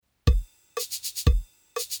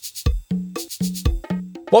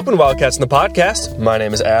Welcome to Wildcats in the Podcast. My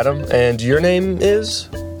name is Adam, and your name is?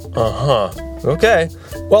 Okay.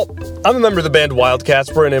 Well, I'm a member of the band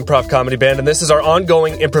Wildcats. We're an improv comedy band, and this is our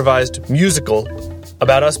ongoing improvised musical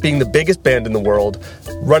about us being the biggest band in the world,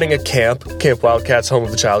 running a Camp Wildcats, home of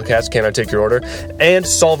the Childcats, Can I Take Your Order, and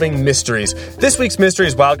solving mysteries. This week's mystery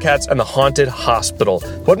is Wildcats and the Haunted Hospital.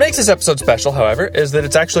 What makes this episode special, however, is that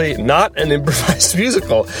it's actually not an improvised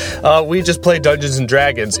musical. We just play Dungeons &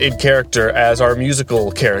 Dragons in character as our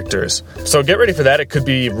musical characters. So get ready for that. It could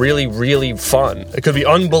be really, really fun. It could be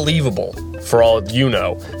unbelievable, for all you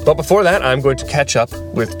know. But before that, I'm going to catch up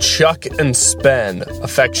with Chuck and Spen,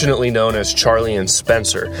 affectionately known as Charlie and Spencer.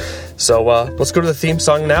 So let's go to the theme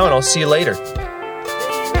song now, and I'll see you later. Put your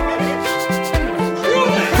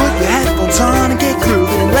headphones on and get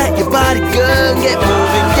grooving, and let your body go and get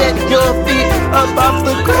moving. Get your feet up off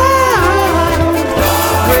the ground.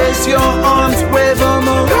 Raise your arms, wave them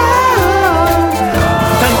around.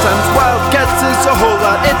 10 times Wildcats is a whole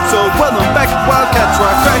lot. It's a well-known fact. Wildcats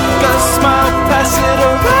rock. Crack a smile, pass it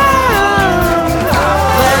around.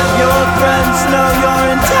 Let your friends know you're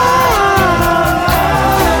in town.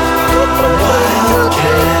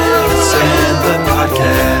 Wildcats and the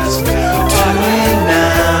podcast. Tune in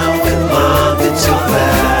now and love it so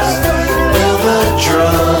fast. Feel the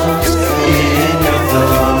drums in your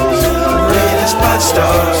thumbs. Rate us 5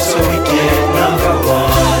 stars so we get number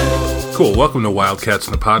 1. Cool. Welcome to Wildcats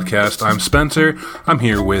in the Podcast. I'm Spencer. I'm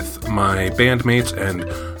here with my bandmates and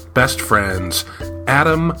best friends,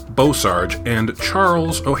 Adam Bosarge and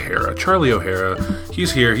Charles O'Hara. Charlie O'Hara.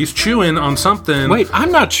 He's here. He's chewing on something. Wait,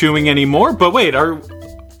 I'm not chewing anymore, but wait,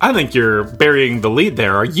 I think you're burying the lead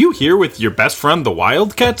there. Are you here with your best friend, the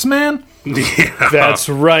Wildcats man? Yeah. That's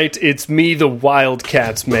right. It's me, the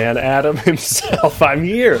Wildcats man, Adam himself. I'm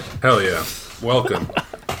here. Hell yeah. Welcome.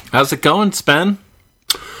 How's it going, Spen?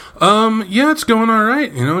 Yeah, it's going all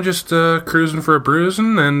right. You know, just cruising for a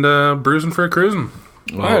bruising and bruising for a cruising.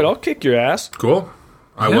 All right, I'll kick your ass. Cool.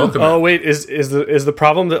 I welcome Oh it. wait, is the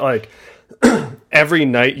problem that like every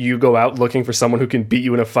night you go out looking for someone who can beat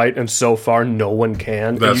you in a fight, and so far no one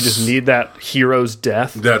can, and you just need that hero's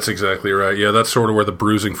death? That's exactly right. Yeah, that's sort of where the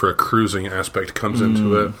bruising for a cruising aspect comes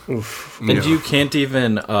into it. And you can't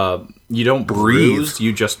even, you don't bruise,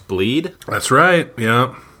 you just bleed? That's right.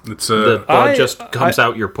 Yeah. It's The blood just comes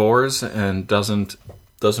out your pores and doesn't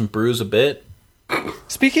bruise a bit?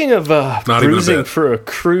 Speaking of even a bruising bit. for a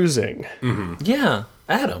cruising, Yeah,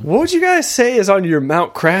 Adam. what would you guys say is on your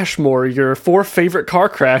Mount Crashmore, your 4 favorite car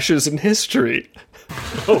crashes in history?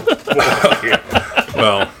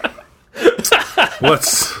 well,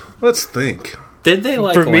 let's think. Did they,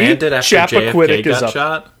 For me, land it after Chappaquiddick JFK is got up.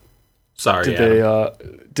 shot? Sorry, Did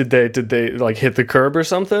Adam. they like hit the curb or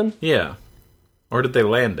something? Yeah. Or did they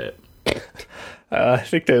land it? I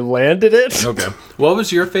think they landed it. Okay. What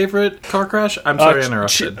was your favorite car crash? I'm sorry I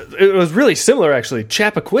interrupted. It was really similar, actually.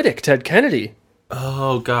 Chappaquiddick, Ted Kennedy.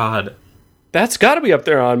 Oh, God. That's got to be up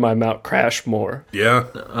there on my Mount Crashmore. Yeah.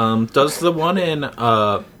 Does the one in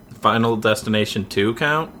Final Destination 2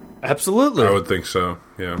 count? Absolutely. I would think so.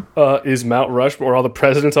 Yeah. Is Mount Rushmore, all the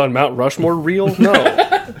presidents on Mount Rushmore real?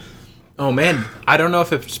 No. Oh, man. I don't know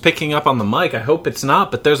if it's picking up on the mic. I hope it's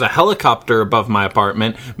not, but there's a helicopter above my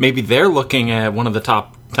apartment. Maybe they're looking at one of the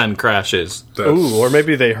top 10 crashes. Ooh, or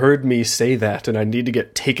maybe they heard me say that and I need to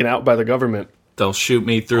get taken out by the government. They'll shoot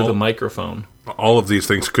me through the microphone. All of these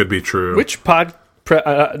things could be true. Which not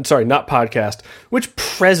podcast. Which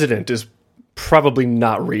president is probably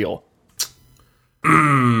not real?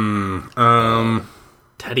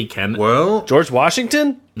 Teddy Kennedy. Well, George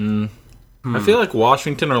Washington? I feel like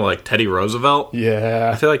Washington or like Teddy Roosevelt. Yeah.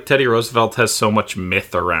 I feel like Teddy Roosevelt has so much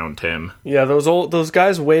myth around him. Yeah, those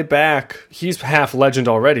guys way back, he's half legend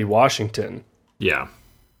already, Washington. Yeah.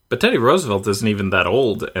 But Teddy Roosevelt isn't even that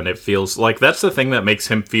old, and it feels like that's the thing that makes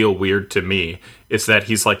him feel weird to me, is that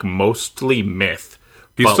he's like mostly myth.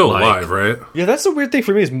 he's but, still like, alive, right? Yeah, that's the weird thing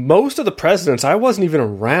for me is most of the presidents, I wasn't even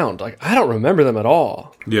around. Like, I don't remember them at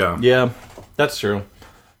all. Yeah. Yeah, that's true.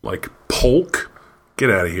 Like Polk? Get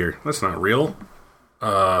out of here. That's not real.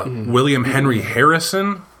 William Henry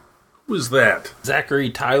Harrison? Who was that? Zachary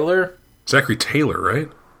Tyler? Zachary Taylor, right?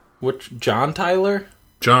 Which, John Tyler?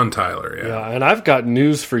 John Tyler, yeah. Yeah, and I've got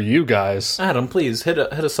news for you guys. Adam, please, hit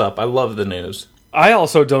us up. I love the news. I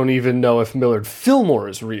also don't even know if Millard Fillmore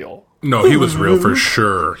is real. No, he was real for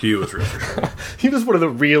sure. He was real for sure. He was one of the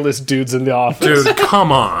realest dudes in the office. Dude,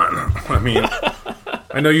 come on. I mean,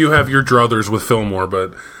 I know you have your druthers with Fillmore,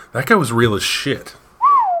 but that guy was real as shit.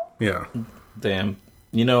 Yeah. Damn.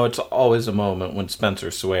 You know, it's always a moment when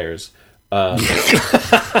Spencer swears.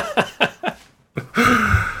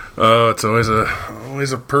 Oh, it's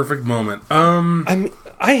always a perfect moment. I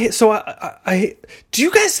I do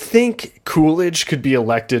you guys think Coolidge could be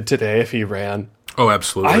elected today if he ran? Oh,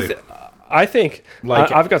 absolutely. I think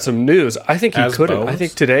Like- I've got some news. I think he As couldn't. Bones? I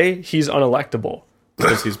think today he's unelectable.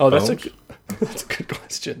 Because he's Oh, that's a boned? that's a good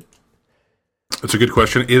question. That's a good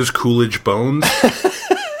question. Is Coolidge Bones?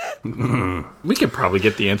 We could probably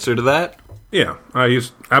get the answer to that. Yeah,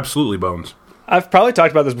 he's absolutely Bones. I've probably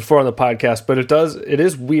talked about this before on the podcast, but it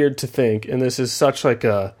is weird to think, and this is such like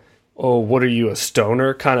a, oh, what are you, a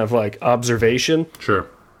stoner kind of like observation. Sure.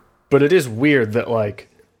 But it is weird that like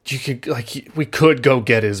you could like we could go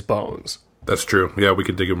get his bones. That's true. Yeah, we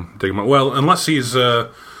could dig him up. Well, unless he's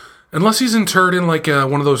interred in like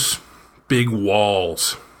one of those big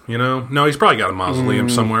walls, you know? No, he's probably got a mausoleum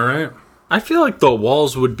somewhere, right? I feel like the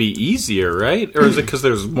walls would be easier, right? Or is it because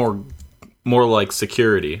there's more like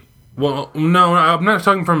security? Well, no, I'm not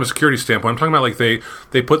talking from a security standpoint. I'm talking about like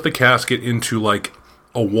they put the casket into like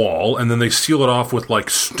a wall and then they seal it off with like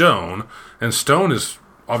stone, and stone is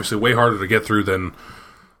obviously way harder to get through than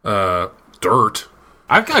dirt.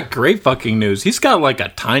 I've got great fucking news. He's got like a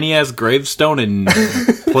tiny ass gravestone in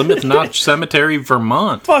Plymouth Notch Cemetery,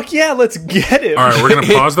 Vermont. Fuck yeah, let's get him. All right, we're going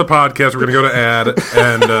to pause the podcast. We're going to go to ad,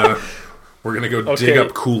 and we're going to go dig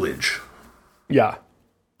up Coolidge. Yeah.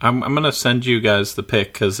 I'm gonna send you guys the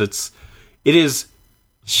pic because it is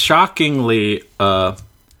shockingly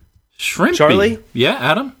shrimpy. Charlie? Yeah,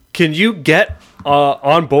 Adam? Can you get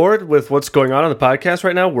on board with what's going on the podcast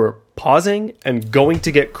right now? We're pausing and going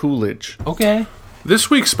to get Coolidge. Okay. This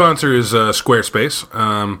week's sponsor is Squarespace.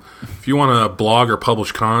 If you want to blog or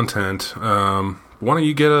publish content, why don't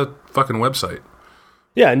you get a fucking website?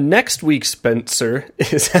 Yeah, next week's Spencer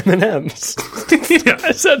is M&M's.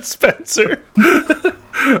 I said Spencer.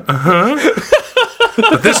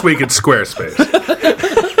 But this week it's Squarespace.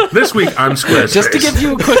 This week I'm Squarespace. Just to give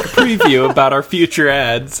you a quick preview about our future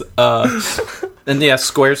ads, and yeah,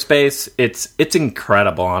 Squarespace, it's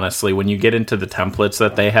incredible, honestly. When you get into the templates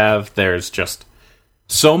that they have, there's just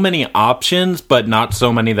so many options, but not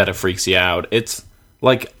so many that it freaks you out. It's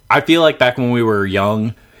like, I feel like back when we were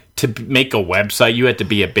young, to make a website, you had to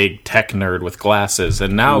be a big tech nerd with glasses,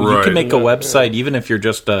 and now you can make a website even if you're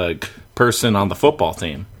just a person on the football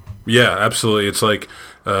team. Yeah, absolutely. It's like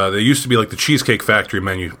they used to be like the Cheesecake Factory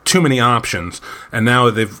menu, too many options, and now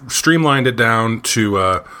they've streamlined it down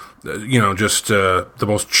to just the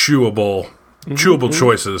most chewable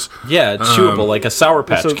choices. Yeah, it's chewable, like a Sour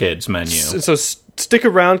Patch Kids menu. So stick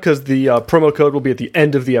around because the promo code will be at the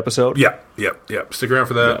end of the episode. Yeah. Stick around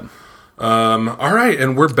for that. Yeah. All right,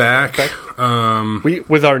 and we're back. We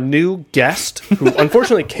with our new guest, who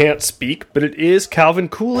unfortunately can't speak, but it is Calvin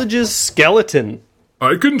Coolidge's skeleton.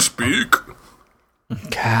 I can speak.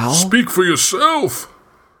 Cal? Speak for yourself.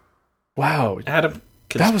 Wow. Adam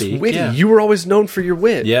can that was speak, witty. yeah. You were always known for your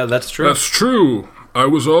wit. Yeah, that's true. That's true. I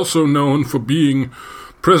was also known for being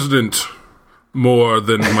president more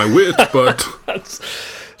than my wit, but...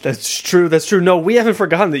 That's true. That's true. No, we haven't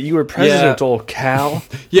forgotten that you were president, old Cal.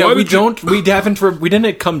 Yeah, Why we did you- we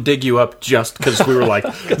didn't come dig you up just because we were like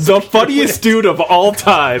the funniest dude of all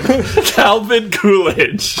time, Calvin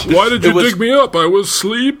Coolidge. Why did you dig me up? I was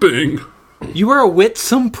sleeping. You were a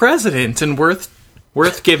witsome president and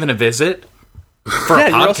worth giving a visit for a Yeah,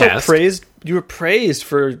 you're also podcast. You were praised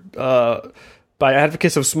for by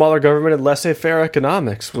advocates of smaller government and laissez-faire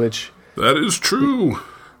economics, which That is true.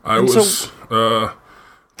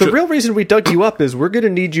 the real reason we dug you up is we're going to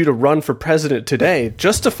need you to run for president today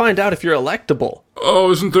just to find out if you're electable. Oh,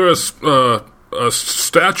 isn't there a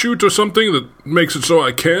statute or something that makes it so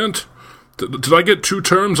I can't? Did I get 2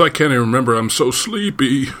 terms? I can't even remember. I'm so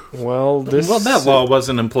sleepy. Well, that law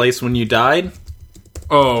wasn't in place when you died.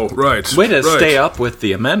 Oh, right. Way to right. stay up with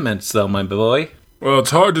the amendments, though, my boy. Well, it's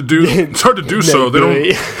hard to do. It's hard to do so. They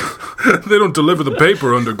don't. They don't deliver the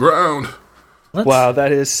paper underground. Wow,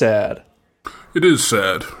 that is sad. It is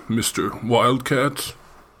sad, Mr. Wildcat.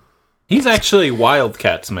 He's actually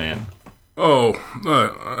Wildcats, man. Oh,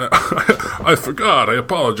 I forgot. I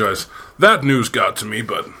apologize. That news got to me,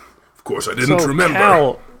 but of course I didn't remember.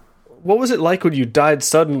 Cal, what was it like when you died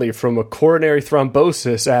suddenly from a coronary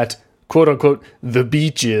thrombosis at, quote-unquote, the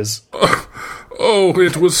beaches? Oh,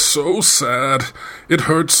 it was so sad. It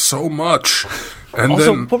hurt so much. And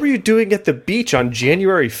Also, then, what were you doing at the beach on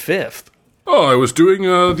January 5th? oh, I was doing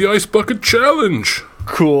the Ice Bucket Challenge.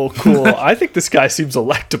 Cool. I think this guy seems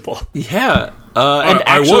electable. Yeah. And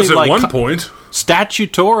I actually, was at like, one point.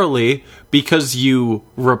 statutorily, because you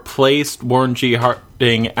replaced Warren G.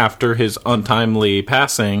 Harding after his untimely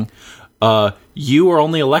passing, you were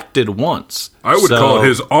only elected once. I would call it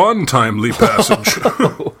his untimely passage.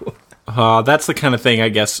 That's the kind of thing, I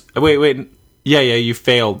guess. Wait. Yeah, you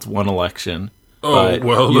failed one election. Oh, but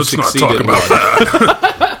well, you let's not succeeded talk about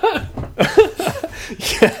that.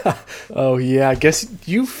 Oh yeah, I guess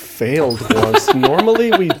you failed once.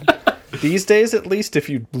 Normally these days at least, if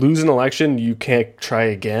you lose an election, you can't try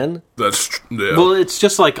again. Yeah. Well, it's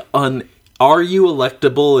just like, are you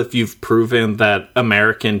electable if you've proven that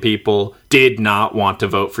American people did not want to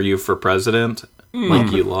vote for you for president?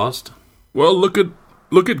 Like you lost? Well, look at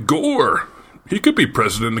Gore. He could be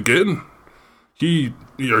president again. He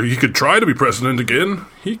could try to be president again.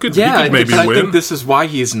 He could maybe I win. think this is why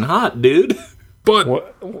he's not, dude. But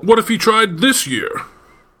what if he tried this year?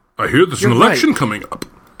 I hear there's an election coming up.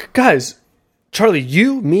 Guys, Charlie,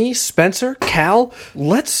 you, me, Spencer, Cal,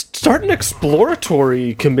 let's start an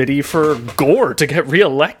exploratory committee for Gore to get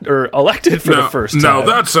elected for the first time. Now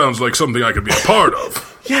that sounds like something I could be a part of.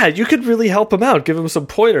 Yeah, you could really help him out. Give him some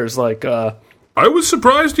pointers, like, I was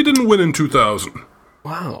surprised he didn't win in 2000.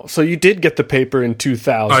 Wow, so you did get the paper in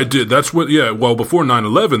 2000. I did. That's what, well, before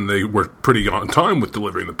 9/11, they were pretty on time with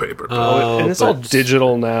delivering the paper. And it's all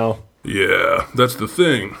digital now. Yeah, that's the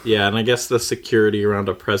thing. Yeah, and I guess the security around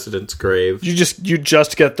a president's grave. You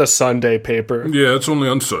just get the Sunday paper. Yeah, it's only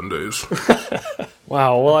on Sundays.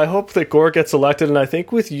 Wow, well, I hope that Gore gets elected, and I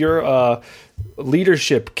think with your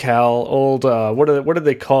leadership, Cal, what do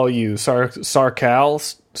they call you?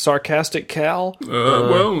 Sarcastic Cal?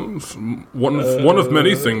 Well, one of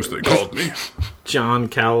many things they called me. John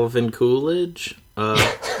Calvin Coolidge?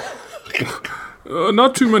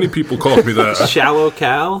 Not too many people called me that. Shallow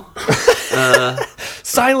Cal?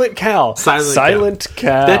 Silent Cal. Silent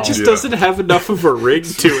Cal. That just doesn't have enough of a ring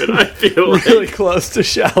to it, I feel like. Really close to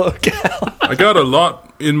Shallow Cal. I got a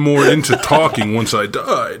lot more into talking once I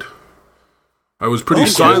died. I was pretty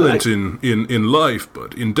silent in life,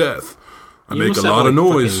 but in death, I make a lot of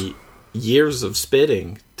noise. Years of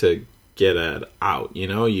spitting to get it out, you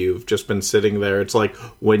know? You've just been sitting there. It's like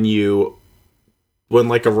when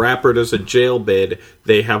like a rapper does a jail bid,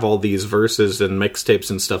 they have all these verses and mixtapes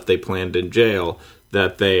and stuff they planned in jail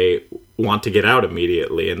that they want to get out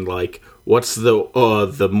immediately. And like, what's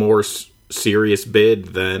the more serious bid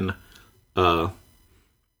than Al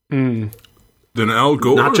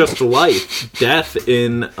Gore? Not just life, death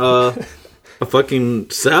in a fucking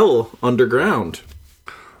cell underground.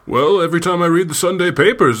 Well, every time I read the Sunday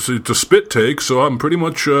papers, it's a spit take, so I'm pretty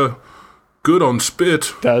much good on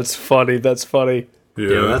spit. That's funny.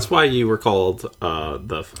 Yeah, that's why you were called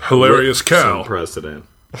the Hilarious Cal president.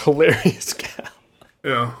 Hilarious Cal.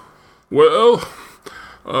 Yeah. Well,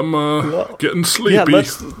 I'm getting sleepy. Yeah,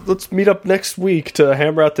 let's meet up next week to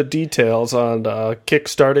hammer out the details on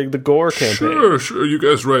kickstarting the Gore campaign. Sure. You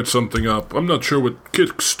guys write something up. I'm not sure what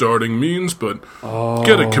kickstarting means, but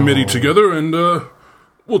get a committee together and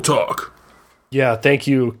we'll talk. Yeah, thank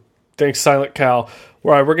you. Thanks, Silent Cal.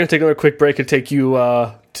 All right, we're going to take another quick break and take you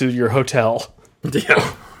to your hotel.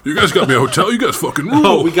 Yeah. You guys got me a hotel? You guys fucking rule.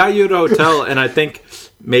 Oh, we got you at a hotel, and I think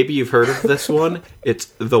maybe you've heard of this one. It's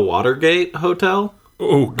the Watergate Hotel.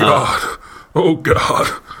 Oh, God. Oh,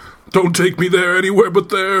 God. Don't take me there anywhere but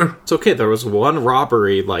there. It's okay. There was one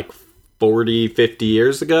robbery like 40, 50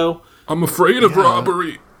 years ago. I'm afraid of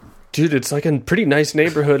robbery. Dude, it's like a pretty nice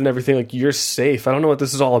neighborhood and everything. Like, you're safe. I don't know what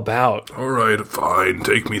this is all about. All right, fine.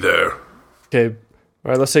 Take me there. Okay. All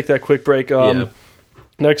right, let's take that quick break.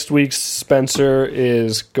 Next week's Spencer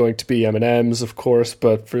is going to be M&M's, of course,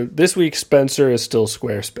 but for this week, Spencer is still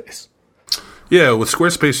Squarespace. Yeah, with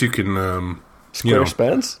Squarespace, you can...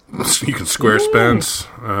 Squarespace? You can Squarespace.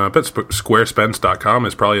 I bet Squarespace.com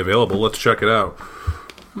is probably available. Let's check it out.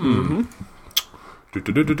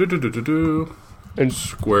 And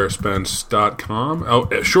Squarespace.com. Oh,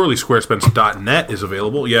 surely Squarespace.net is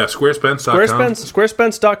available. Yeah, Squarespace.com.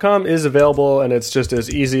 Squarespace.com is available, and it's just as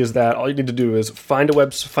easy as that. All you need to do is find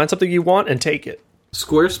something you want and take it.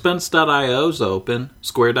 Squarespace.io is open.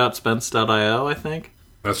 Square.spence.io, I think.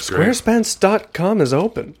 That's great. Squarespace.com is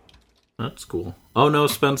open. That's cool. Oh no,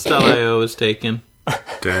 Spence.io is taken.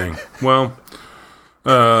 Dang. Well,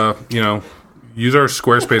 use our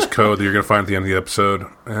Squarespace code that you're going to find at the end of the episode,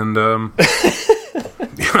 and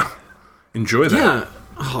enjoy that. Yeah.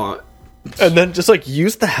 Oh. And then just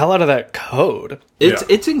use the hell out of that code.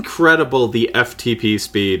 It's incredible the FTP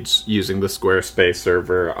speeds using the Squarespace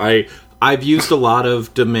server. I've used a lot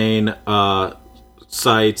of domain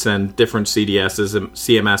sites and different CDSs and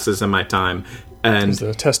CMSs in my time. And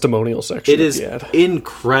the testimonial section. It is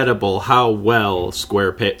incredible how well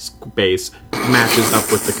Squarespace matches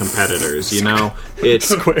up with the competitors. You know, it's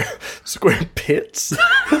Square Pits.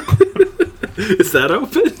 Is that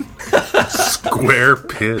open? Square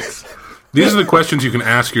Pits. These are the questions you can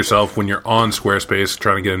ask yourself when you're on Squarespace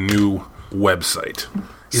trying to get a new website.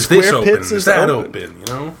 Is this open? Is that open? You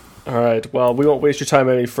know. All right. Well, we won't waste your time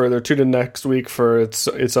any further. Tune in next week for its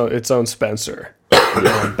own Spencer.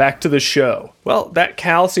 Back to the show. Well, that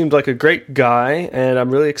Cal seemed like a great guy, and I'm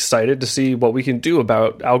really excited to see what we can do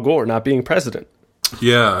about Al Gore not being president.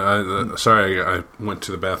 Yeah, sorry, I went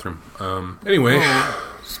to the bathroom. Anyway.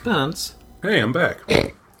 Spence. Hey, I'm back.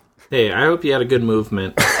 Hey, I hope you had a good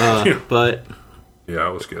movement. But Yeah,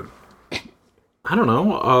 it was good. I don't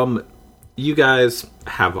know. You guys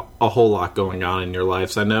have a whole lot going on in your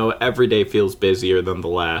lives. I know every day feels busier than the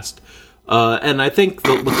last. And I think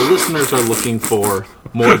what the listeners are looking for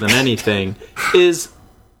more than anything is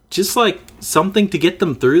just like something to get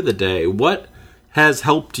them through the day. What has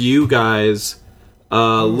helped you guys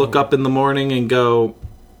look up in the morning and go,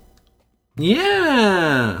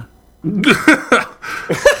 yeah.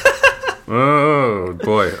 Oh,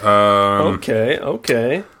 boy.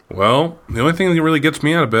 Okay. Well, the only thing that really gets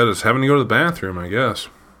me out of bed is having to go to the bathroom, I guess.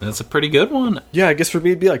 That's a pretty good one. Yeah, I guess for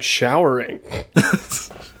me it'd be like showering.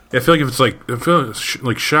 I feel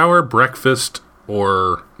like shower, breakfast,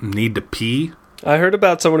 or need to pee. I heard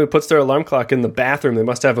about someone who puts their alarm clock in the bathroom. They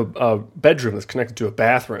must have a bedroom that's connected to a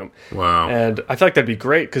bathroom. Wow. And I feel like that'd be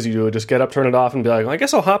great because you would just get up, turn it off, and be like, well, I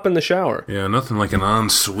guess I'll hop in the shower. Yeah, nothing like an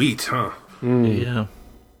ensuite, huh? Yeah.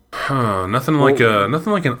 Huh, nothing like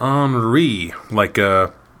an Henri, like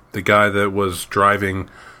the guy that was driving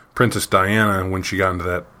Princess Diana when she got into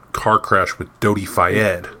that car crash with Dodi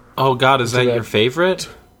Fayed. Oh, God, is that your favorite?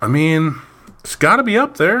 I mean, it's got to be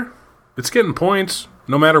up there. It's getting points,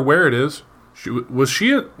 no matter where it is. Was she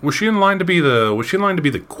in line to be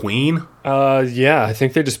the queen? Yeah, I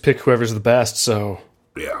think they just pick whoever's the best. So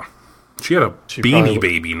Yeah, she had a beanie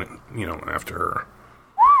baby, after her.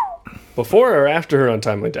 Before or after her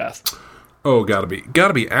untimely death? Oh, gotta be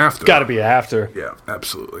after. Gotta be after. Yeah,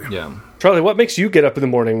 absolutely. Yeah. Charlie, what makes you get up in the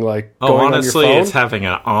morning? Like going honestly, on your phone? it's having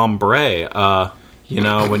an ombre.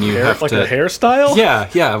 When you have like to a hairstyle?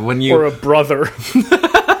 Yeah. When you Or a brother.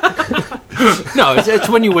 no, it's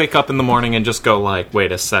when you wake up in the morning and just go like,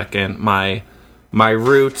 wait a second, my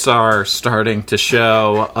roots are starting to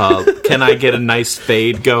show. Can I get a nice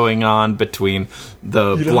fade going on between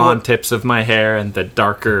the blonde tips of my hair and the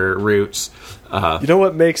darker roots? You know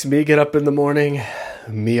what makes me get up in the morning?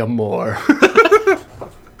 Mi amor.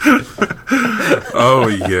 Oh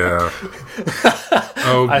yeah.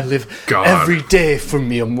 Oh, I live God. every day for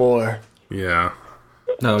mi amor. Yeah.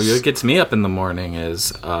 No, what gets me up in the morning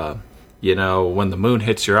is, when the moon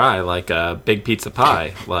hits your eye like a big pizza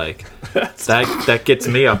pie. Like, that gets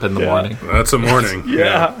me up in the morning. That's a morning.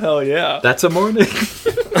 Yeah, hell yeah. That's a morning.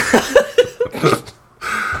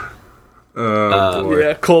 Boy.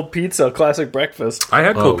 Yeah, cold pizza, classic breakfast. I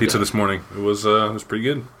had cold pizza God. this morning. It was pretty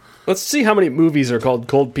good. Let's see how many movies are called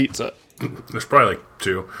cold pizza. There's probably like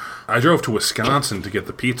 2. I drove to Wisconsin to get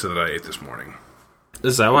the pizza that I ate this morning.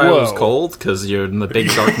 Is that why it was Whoa. cold? Because you're in the big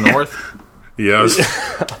dark north? Yeah,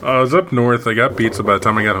 I was up north. I got pizza. By the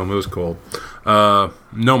time I got home, it was cold. No,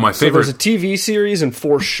 my So favorite. there's a TV series and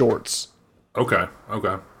 4 shorts. Okay.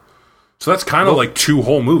 So that's kind of like 2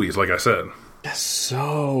 whole movies, like I said.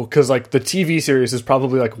 So, because like the TV series is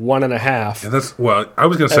probably like 1.5. Yeah, I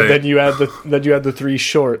was gonna say. And then you add the 3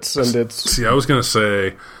 shorts, and it's See, I was gonna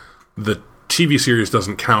say the TV series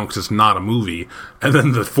doesn't count because it's not a movie, and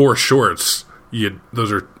then the 4 shorts,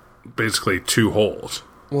 those are basically 2 wholes.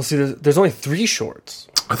 well. See, there's only 3 shorts.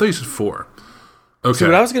 I thought you said 4. Okay, See,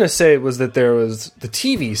 what I was gonna say was that there was the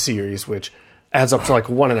TV series, which adds up to like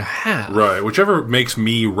 1.5. right. Whichever makes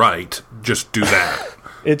me right, just do that.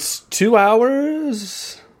 It's 2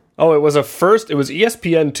 hours. Oh, it was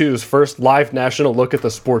ESPN2's first live national look at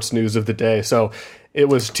the sports news of the day. So it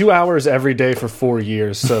was 2 hours every day for 4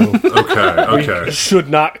 years. So Okay. we should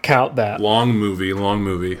not count that. Long movie.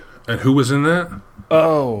 And who was in that?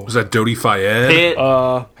 Oh, Was that Dodi Fayed? Pitt,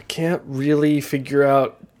 I can't really figure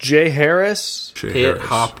out. Jay Harris. Jay Pitt, Harris.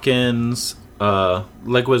 Hopkins,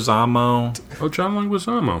 Leguizamo. Oh, John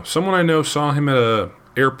Leguizamo. Someone I know saw him at a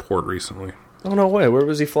airport recently. Oh, no way. Where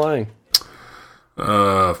was he flying?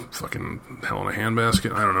 Fucking hell in a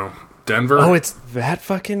handbasket. I don't know. Denver. Oh, it's that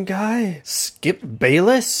fucking guy? Skip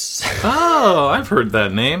Bayless? Oh, I've heard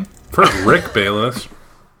that name. For Rick Bayless.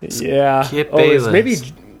 Yeah. Skip it's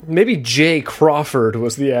Bayless. maybe Jay Crawford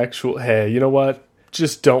was the actual... Hey, you know what?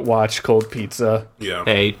 Just don't watch Cold Pizza. Yeah.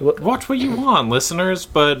 Hey, watch what you want, listeners,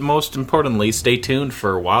 but most importantly, stay tuned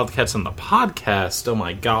for Wildcats on the podcast. Oh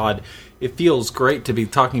my god, it feels great to be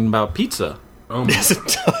talking about pizza. Oh my, Yes, it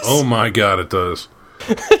does. oh my God, it does.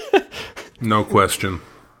 No question.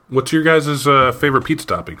 What's your guys' favorite pizza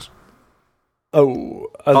toppings? Oh,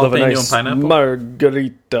 I love a Jalapeno nice and pineapple?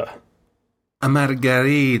 margarita. A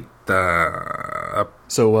margarita.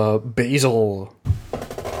 So, basil.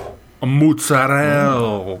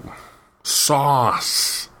 mozzarella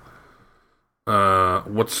sauce.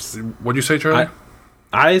 What'd you say, Charlie?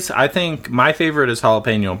 I think my favorite is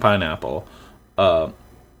jalapeno and pineapple.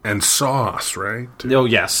 And sauce, right? Oh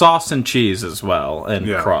yeah, sauce and cheese as well, and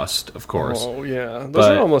crust, of course. Oh yeah, those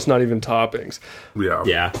are almost not even toppings. Yeah.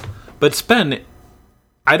 Yeah, but Spen,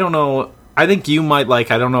 I don't know. I think you might like.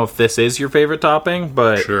 I don't know if this is your favorite topping,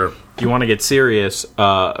 but Sure. if you want to get serious,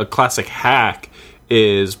 a classic hack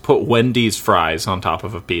is put Wendy's fries on top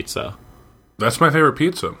of a pizza. That's my favorite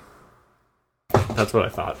pizza. That's what I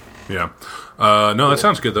thought. Yeah. No, that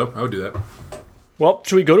sounds good, though. I would do that. Well,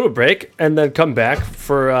 should we go to a break and then come back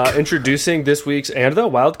for introducing this week's and the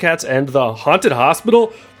Wildcats and the Haunted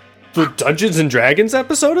Hospital, the Dungeons and Dragons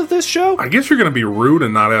episode of this show? I guess you're going to be rude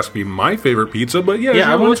and not ask me my favorite pizza, but yeah, Yeah,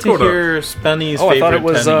 I sure, wanted let's to go hear Spenny's Oh, I favorite thought it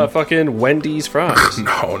was penny. fucking Wendy's fries.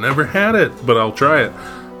 No, never had it, but I'll try it.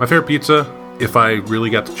 My favorite pizza, if I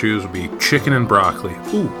really got to choose, would be chicken and broccoli.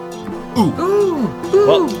 Ooh.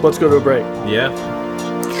 Well, let's go to a break. Yeah.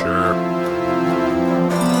 Sure.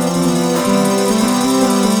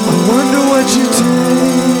 I wonder what you did,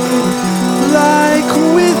 like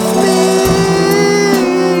with me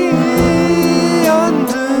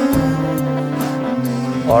under.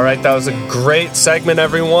 All right, that was a great segment,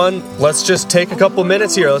 everyone. Let's just take a couple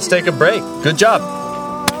minutes here. Let's take a break. Good job.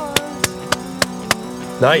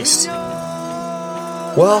 Nice.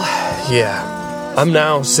 Well, yeah. I'm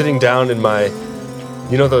now sitting down in my,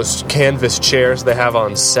 those canvas chairs they have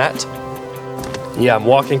on set? Yeah, I'm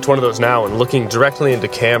walking to one of those now and looking directly into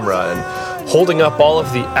camera and holding up all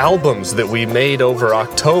of the albums that we made over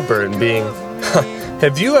October and being,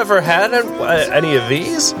 have you ever had any of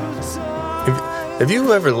these? Have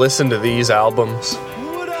you ever listened to these albums?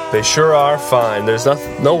 They sure are fine. There's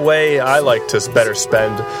no way I like to better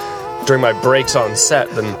spend during my breaks on set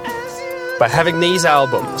than by having these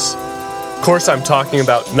albums. Of course, I'm talking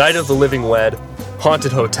about Night of the Living Dead,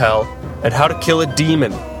 Haunted Hotel, and How to Kill a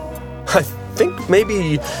Demon. I think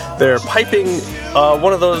maybe they're piping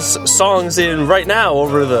one of those songs in right now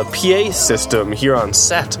over the PA system here on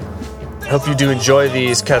set. I hope you do enjoy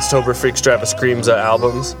these Catstober Freak Strava Screams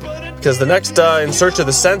albums, because the next In Search of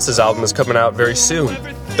the Senses album is coming out very soon.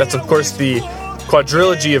 That's, of course, the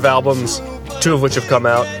quadrilogy of albums, 2 of which have come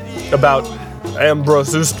out, about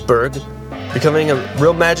Ambrose Oostberg becoming a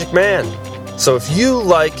real magic man. So if you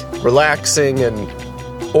like relaxing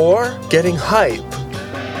or getting hype,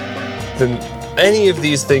 then any of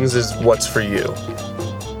these things is what's for you.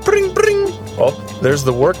 Bring, bring. Oh, there's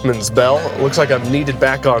the workman's bell. It looks like I'm needed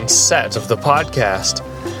back on set of the podcast.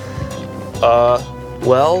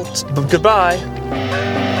 Goodbye.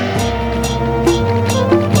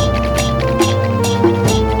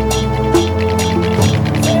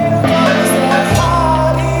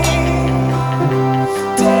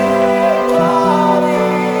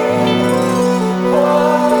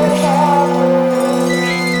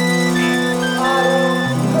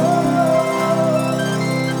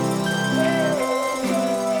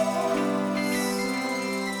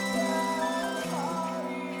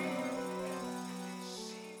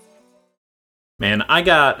 Man, I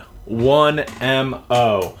got one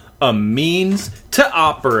MO, a means to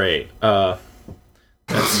operate. That's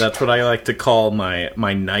what I like to call my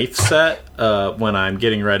knife set when I'm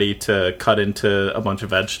getting ready to cut into a bunch of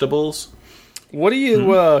vegetables. What do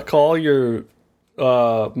you call your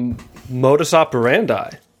modus operandi?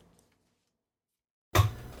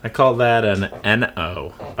 I call that an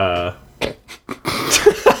NO.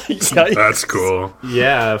 That's cool.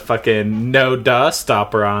 Yeah, fucking no dust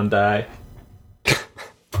operandi.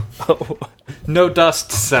 Oh. No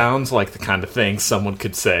dust sounds like the kind of thing someone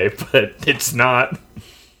could say, but it's not.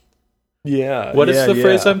 Yeah. What is the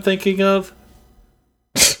phrase I'm thinking of?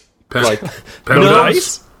 Like, no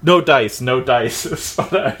dice? No dice. No dice is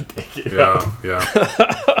what I'm thinking of.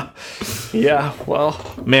 Yeah. Yeah, well.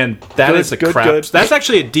 Man, that is a crap. Good. That's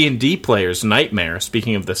actually a D&D player's nightmare,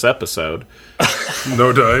 speaking of this episode.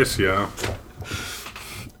 No dice, yeah.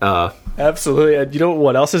 Absolutely. And you know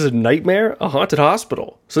what else is a nightmare? A haunted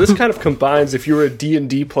hospital. So this kind of combines if you were a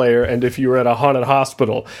D&D player and if you were at a haunted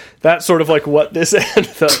hospital. That's sort of like what this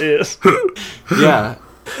is. Yeah.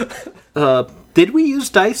 Did we use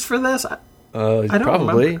dice for this? I don't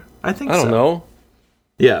probably. remember. I think so. I don't know.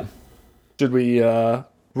 Yeah. Did we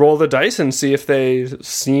roll the dice and see if they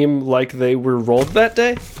seem like they were rolled that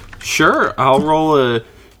day? Sure. I'll roll a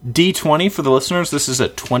D20 for the listeners. This is a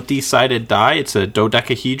 20-sided die. It's a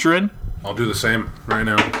dodecahedron. I'll do the same right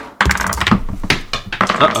now.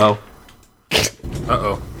 Uh-oh.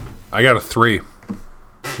 I got a 3.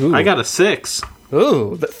 Ooh. I got a 6.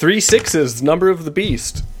 Ooh, 3 6s, number of the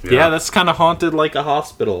beast. Yeah, that's kind of haunted like a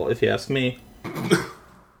hospital, if you ask me.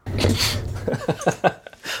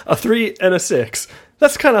 A 3 and a 6.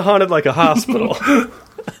 That's kind of haunted like a hospital.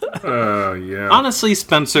 Yeah. Honestly,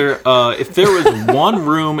 Spencer, if there was one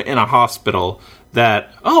room in a hospital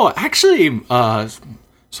that,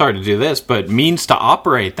 sorry to do this, but means to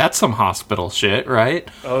operate, that's some hospital shit, right?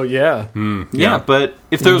 Oh, yeah. Yeah, but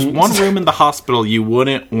if there was one room in the hospital you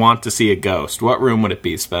wouldn't want to see a ghost, what room would it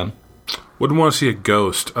be, Spen? Wouldn't want to see a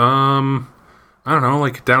ghost. I don't know,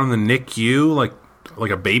 like down in the NICU,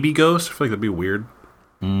 like a baby ghost. I feel like that'd be weird.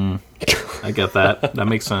 I get that. That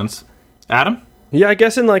makes sense. Adam? Yeah, I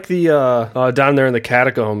guess in like the down there in the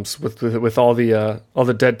catacombs with all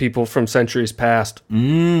the dead people from centuries past. Yeah.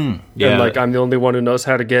 And like I'm the only one who knows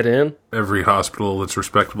how to get in. Every hospital that's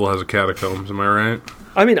respectable has a catacombs. Am I right?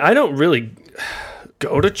 I mean, I don't really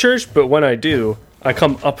go to church, but when I do, I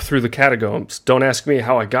come up through the catacombs. Don't ask me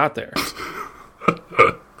how I got there.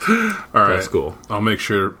 All right, That's cool. I'll make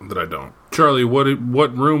sure that I don't. Charlie, what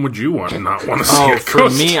room would you not want to see a For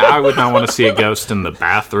ghost? me, I would not want to see a ghost in the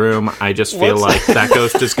bathroom. I just feel like that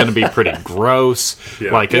ghost is going to be pretty gross.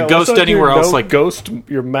 Yeah. Like Yeah, a ghost what's up anywhere your else, no like ghost,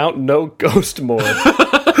 your Mount No Ghost More.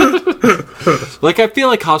 I feel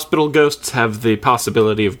like hospital ghosts have the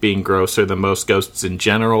possibility of being grosser than most ghosts in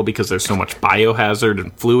general because there's so much biohazard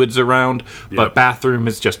and fluids around. But bathroom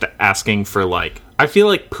is just asking for like, I feel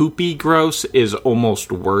like poopy gross is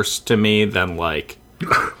almost worse to me than like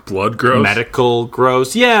Blood gross? medical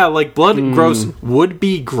gross. Yeah, like blood gross would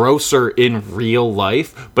be grosser in real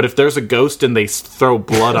life, but if there's a ghost and they throw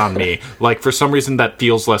blood on me, like for some reason that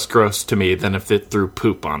feels less gross to me than if it threw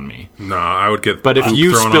poop on me. No, I would get But if poop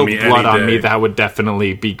you thrown spilled on me blood any on me, day. that would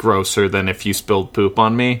definitely be grosser than if you spilled poop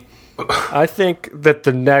on me. I think that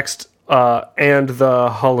the next and the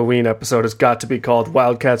Halloween episode has got to be called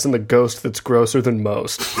Wildcats and the Ghost That's Grosser Than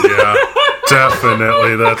Most. Yeah,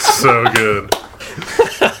 definitely. That's so good.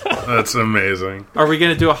 That's amazing. Are we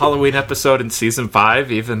going to do a Halloween episode in season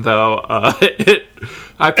 5, even though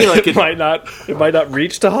I feel like It might not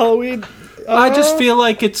reach to Halloween. I just feel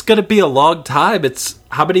like it's going to be a long time. It's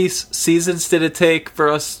how many seasons did it take for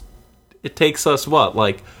us? It takes us what,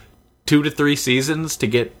 like 2 to 3 seasons to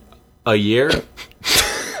get a year?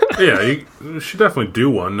 Yeah, you should definitely do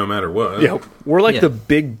one no matter what. Yeah, we're like Yeah. the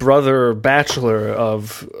Big Brother Bachelor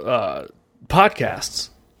of podcasts.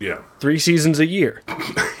 Yeah. 3 seasons a year.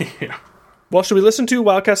 Well, should we listen to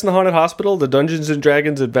Wildcats in the Haunted Hospital, the Dungeons and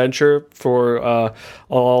Dragons adventure for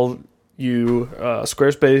all you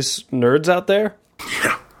Squarespace nerds out there?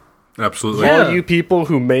 Absolutely. All you people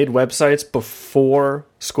who made websites before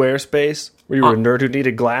Squarespace, where you were a nerd who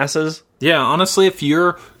needed glasses. Yeah, honestly, if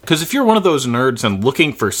you're one of those nerds and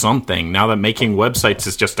looking for something, now that making websites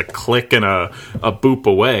is just a click and a boop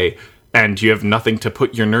away, and you have nothing to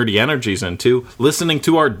put your nerdy energies into, listening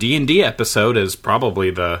to our D&D episode is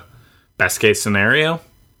probably the best case scenario.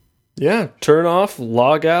 Yeah, turn off,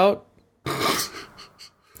 log out,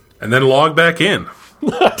 And then log back in.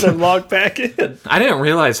 then log back in. I didn't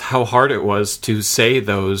realize how hard it was to say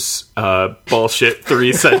those bullshit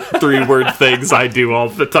 3-word things I do all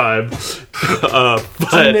the time. Tune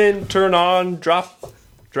But in, turn on, drop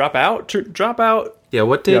out, drop out. yeah,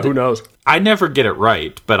 what did Yeah, who knows? I never get it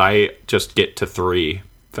right, but I just get to 3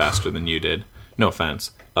 faster than you did. No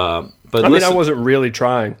offense. But I mean, listen, I wasn't really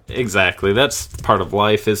trying. exactly. That's part of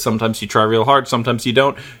life. Is sometimes you try real hard, sometimes you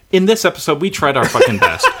don't. In this episode, we tried our fucking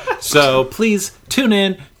best. So please tune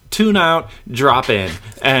in, tune out, drop in,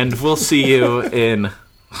 and we'll see you in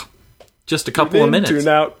just a couple of minutes. Tune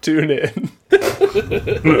out, tune in.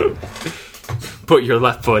 Put your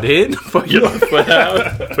left foot in, put your left foot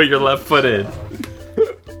out, put your left foot in.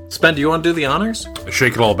 Spen, do you want to do the honors?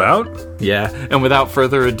 Shake it all about? Yeah, and without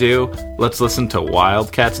further ado, let's listen to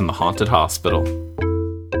Wildcats in the Haunted Hospital.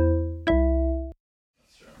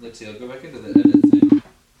 Let's see, I'll go back into the edit thing.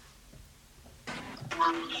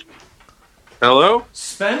 Hello?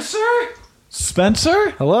 Spencer? Spencer?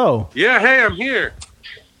 Hello. Yeah, hey, I'm here.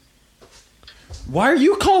 Why are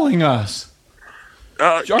you calling us?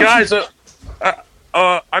 Guys,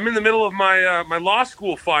 I'm in the middle of my my law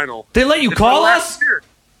school final. They let you It's call my us? last year.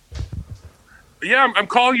 Yeah, I'm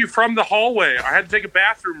calling you from the hallway. I had to take a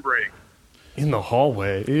bathroom break. In the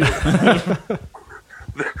hallway. Ew.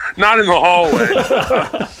 Not in the hallway.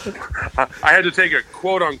 I had to take a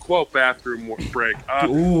quote-unquote bathroom break.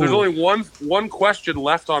 There's only one question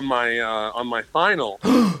left on my final,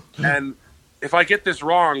 and if I get this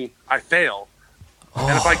wrong, I fail.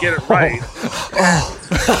 And if I get it right,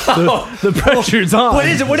 The pressure's on. What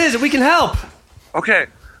is it? What is it? We can help. okay.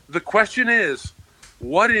 The question is,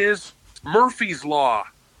 what is Murphy's Law?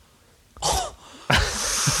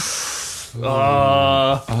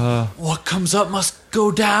 What comes up must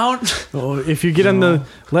go down. Oh, if you get on the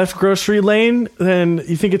left grocery lane, then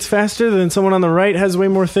you think it's faster, then someone on the right has way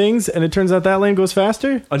more things, and it turns out that lane goes faster?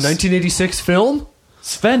 A 1986 film?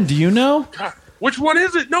 Sven, do you know? God, which one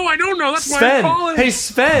is it? No, I don't know. That's why I'm Sven. calling. Hey,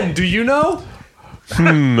 Sven, do you know?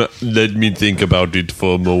 Let me think about it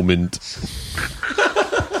for a moment.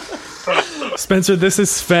 Spencer, this is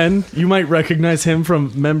Sven. You might recognize him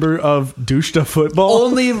from member of Douchta Football.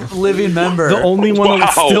 Only living member. The only one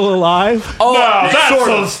that's Wow. still alive. Oh, That's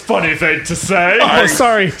a funny thing to say. Oh,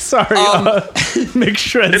 sorry. Mick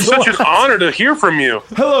Shreds. It's such an honor to hear from you.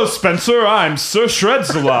 Hello, Spencer. I'm Sir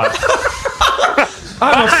Shreds-a-Lot.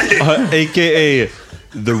 AKA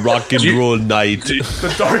the Rock and Roll Knight.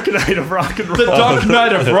 The Dark Knight of Rock and Roll. The Dark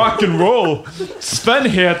Knight of Rock and Roll. Sven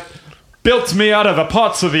here built me out of the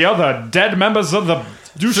parts of the other dead members of the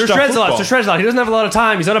Sir Douchta Shredslot, Football. Sir Shredslot. He doesn't have a lot of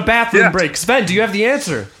time. He's on a bathroom Yeah. break. Sven, do you have the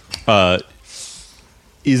answer?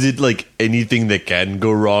 Is it like anything that can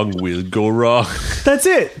go wrong will go wrong? That's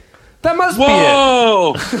it. That must be it.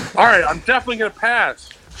 Whoa! All right, I'm definitely gonna pass.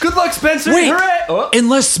 Good luck, Spencer. Wait. Hooray. Oh.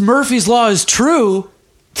 unless Murphy's Law is true.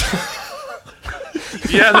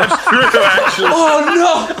 Yeah, that's true. Actually,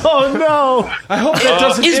 Oh, no. I hope that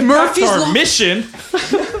doesn't Is impact Murphy's our Law- mission.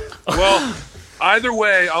 well, either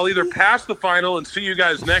way, I'll either pass the final and see you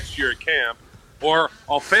guys next year at camp, or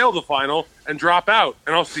I'll fail the final and drop out,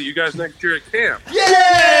 and I'll see you guys next year at camp.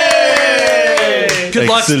 Good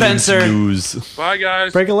luck, Excellent Spencer. news. Bye,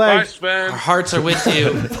 guys. Break a leg. Bye, Sven. Our hearts are with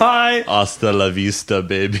you. Bye. Hasta la vista,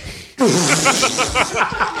 baby.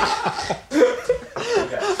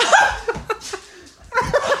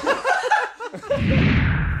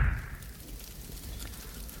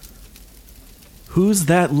 Who's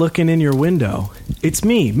that looking in your window? It's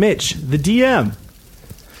me, Mitch, the DM.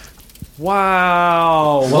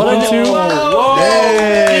 Wow. Welcome to...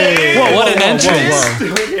 What an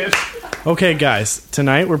entrance. Okay, guys.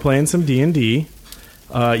 Tonight we're playing some D&D.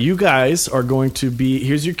 You guys are going to be...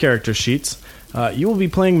 Here's your character sheets. You will be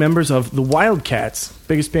playing members of the Wildcats,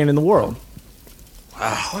 biggest band in the world.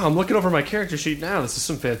 Wow, I'm looking over my character sheet now. This is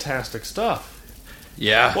some fantastic stuff.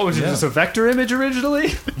 Yeah. What was it? Just a vector image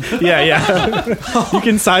originally? Yeah. You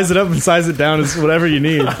can size it up and size it down as whatever you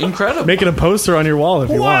need. Incredible. Make it a poster on your wall if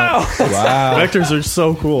you want. Vectors are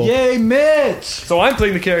so cool. Yay, Mitch! So I'm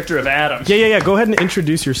playing the character of Adam. Yeah. Go ahead and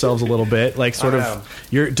introduce yourselves a little bit. Like, sort of,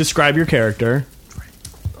 describe your character.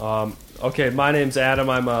 Okay, my name's Adam.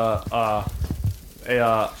 I'm a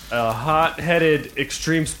hot-headed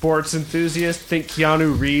extreme sports enthusiast. Think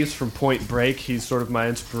Keanu Reeves from Point Break. He's sort of my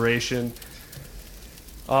inspiration.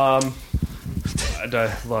 And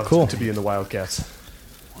I love to be in the Wildcats.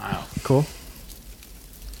 Wow. Cool.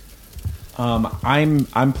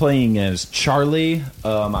 I'm playing as Charlie.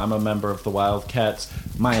 I'm a member of the Wildcats.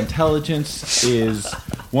 My intelligence is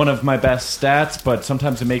one of my best stats, but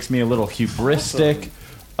sometimes it makes me a little hubristic.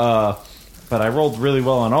 But I rolled really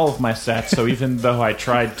well on all of my stats, so even though I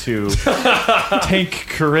tried to tank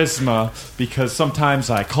charisma, because sometimes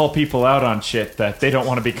I call people out on shit that they don't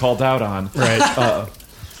want to be called out on, Right.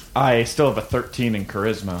 I still have a 13 in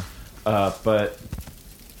charisma. But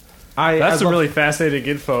That's some love, really fascinating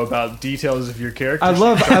info about details of your character. I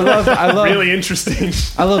love really interesting.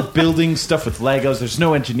 I love building stuff with Legos. There's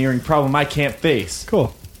no engineering problem I can't face.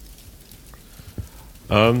 Cool.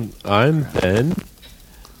 I'm Ben.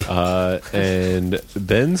 And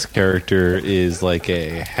Ben's character is like a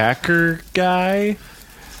hacker guy.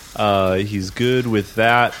 He's good with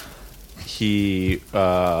that. He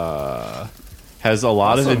has a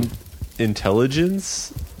lot of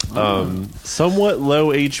intelligence, somewhat low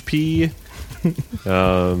HP.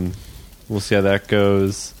 We'll see how that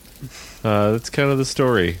goes. That's kind of the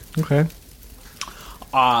story. Okay.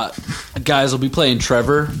 Guys, I'll be playing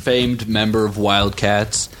Trevor, famed member of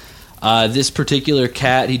Wildcats. This particular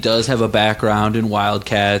cat, he does have a background in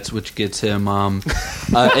Wildcats, which gets him an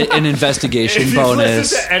investigation If bonus. you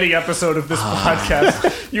listen to any episode of this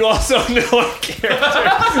podcast, you also know our character.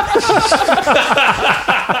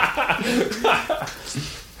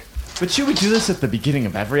 But should we do this at the beginning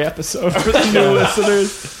of every episode for the new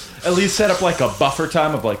listeners? At least set up like a buffer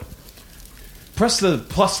time of like press the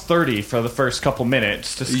plus 30 for the first couple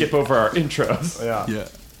minutes to skip over our intros. Yeah.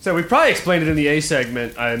 So we probably explained it in the A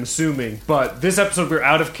segment, I'm assuming, but this episode we're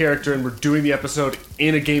out of character and we're doing the episode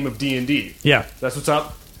in a game of D&D. Yeah. That's what's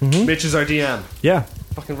up. Mitch is our DM. Yeah.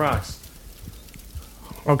 Fucking rocks.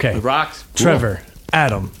 Okay. It rocks. Trevor,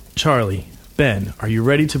 Adam, Charlie, Ben, are you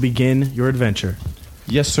ready to begin your adventure?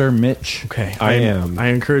 Yes, sir, Mitch. Okay. I am. I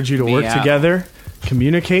encourage you to work Meow. together,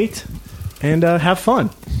 communicate, and have fun.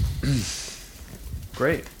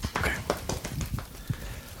 Great.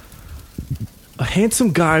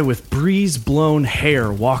 handsome guy with breeze-blown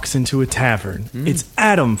hair walks into a tavern. It's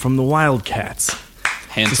Adam from the Wildcats.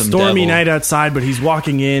 Handsome It's a stormy devil. night outside, but he's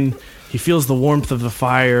walking in. He feels the warmth of the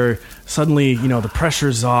fire. Suddenly, the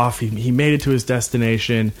pressure's off. He made it to his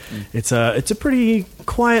destination. It's a pretty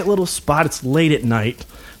quiet little spot. It's late at night,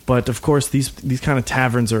 but of course these kind of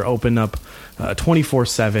taverns are open up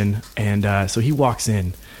 24/7. And so he walks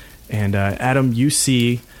in, and Adam, you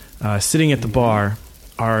see sitting at the bar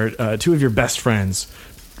are two of your best friends,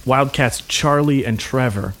 Wildcats Charlie and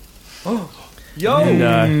Trevor. Yo, And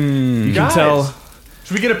you can guys. tell.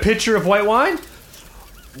 Should we get a picture of white wine?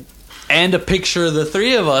 And a picture of the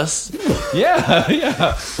three of us.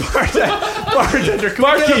 Bartender, can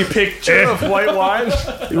we get a picture of white wine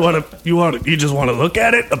You just want to look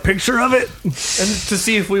at it, a picture of it? and to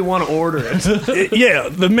see if we want to order it? Yeah,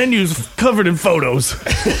 the menu's covered in photos.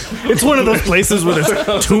 It's one of those places where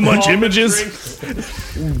there's too much images.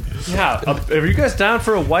 Yeah, are you guys down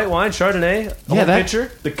for a white wine Chardonnay? Yeah, that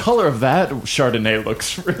picture. the color of that Chardonnay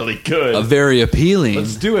looks really good. Very appealing.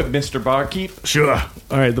 Let's do it, Mr. Barkeep. Sure.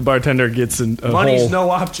 All right, the bartender gets a Money's whole, no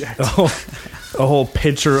object. a whole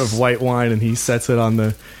pitcher of white wine, and he sets it on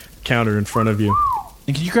the counter in front of you.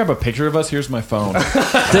 And can you grab a picture of us? Here's my phone.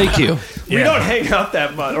 Thank you. We don't hang out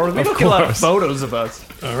that much, or we don't get a lot of photos of us.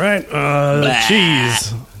 All right,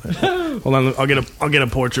 cheese. Hold on, I'll get a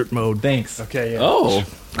portrait mode. Thanks. Okay, yeah. Oh,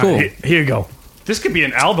 cool. Here you go. This could be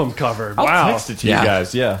an album cover. I'll Wow. text it to Yeah. you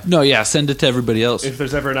guys. Yeah. No, yeah, send it to everybody else. If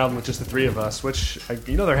there's ever an album with just the three of us, which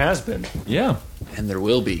there has been. Yeah. And there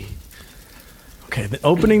will be. Okay,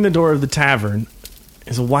 opening the door of the tavern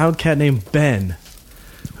is a wildcat named Ben,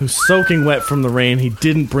 who's soaking wet from the rain. He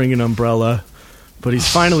didn't bring an umbrella, but he's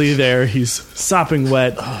finally there. He's sopping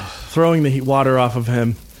wet, throwing the heat water off of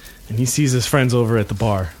him, and he sees his friends over at the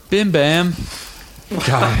bar. Bim bam.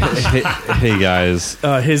 Hey guys.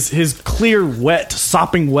 His clear, wet,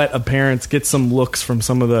 sopping wet appearance gets some looks from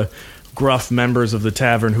some of the gruff members of the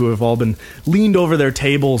tavern who have all been leaned over their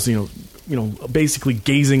tables, basically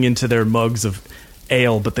gazing into their mugs of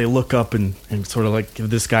ale, but they look up and sort of like give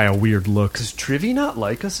this guy a weird look. Does Trivy not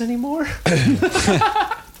like us anymore?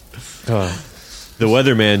 The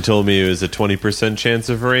weatherman told me it was a 20% chance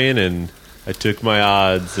of rain, and I took my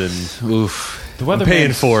odds, and Oof. The I'm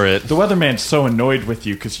paying for it. The weatherman's so annoyed with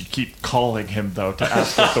you because you keep calling him, though, to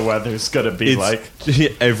ask what the weather's going to be It's like.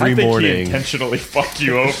 every I think he morning. intentionally fucked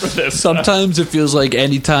you over this. Sometimes it feels like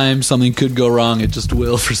anytime something could go wrong, it just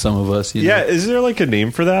will for some of us. You know? Yeah, is there like a name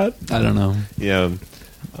for that? I don't know. Yeah.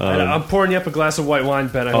 I'm pouring you up a glass of white wine,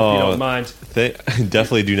 Ben. I hope you don't mind.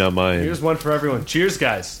 Definitely do not mind. Here's one for everyone. Cheers,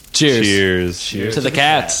 guys. Cheers. Cheers. To the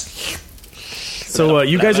cats. So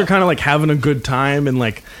you guys are kind of like having a good time and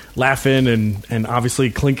like laughing and obviously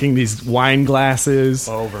clinking these wine glasses.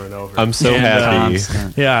 Over and over. I'm so happy.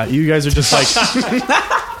 Yeah, you guys are just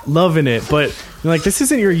like loving it, but you're like, this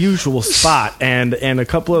isn't your usual spot, and a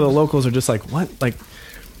couple of the locals are just like, what? Like,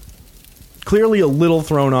 clearly a little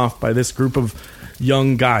thrown off by this group of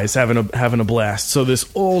young guys having a blast. So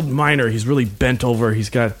this old miner, he's really bent over. He's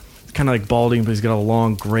kind of like balding, but he's got a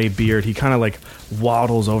long gray beard. He kind of like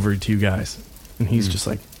waddles over to you guys, and he's just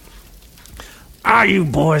like, "Are you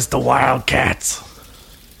boys the Wildcats?"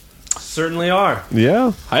 Certainly are.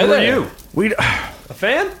 Yeah. Hi Who are there. you? A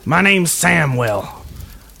fan? My name's Samwell.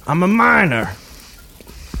 I'm a miner.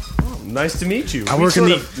 Nice to meet you. I We work in sort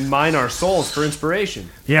the- of mine our souls for inspiration.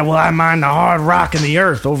 Yeah, well, I mine the hard rock in the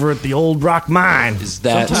earth over at the old rock mine. Is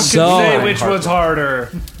that Say so? which one's harder.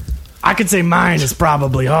 I could say mine is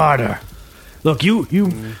probably harder. Look, you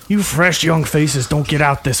fresh young faces don't get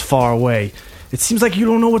out this far away. It seems like you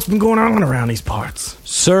don't know what's been going on around these parts.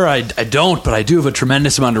 Sir, I don't, but I do have a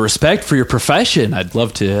tremendous amount of respect for your profession. I'd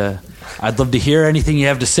love to hear anything you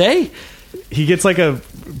have to say. He gets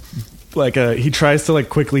he tries to like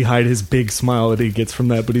quickly hide his big smile that he gets from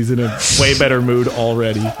that, but he's in a way better mood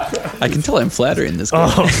already. I can tell I'm flattering this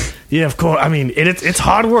guy. Oh, yeah, of course. I mean, it's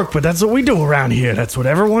hard work, but that's what we do around here. That's what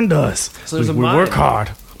everyone does. So there's we a mine. work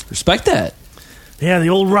hard. Respect that. Yeah, the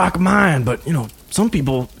old rock mine, but some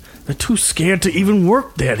people, they're too scared to even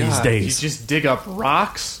work there these God, days. You just dig up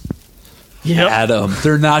rocks? Yep. Adam,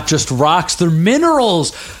 they're not just rocks, they're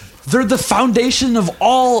minerals. They're the foundation of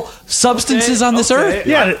all substances on this earth.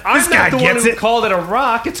 Yeah, I'm this not guy the one gets who it. called it a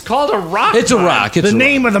rock. It's called a rock. It's a mine. rock. It's The a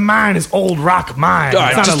name of the mine is Old Rock Mine. All right,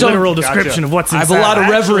 it's not just a don't- literal Gotcha. description of what's I inside. have a lot of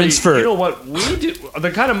reverence for You it. know what we do?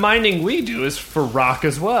 The kind of mining we do is for rock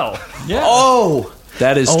as well. Oh,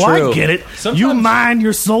 that is Oh, true. I get it. You mine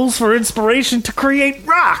your souls for inspiration to create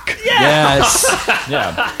rock. Yes.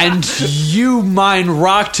 Yeah. And you mine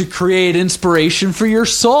rock to create inspiration for your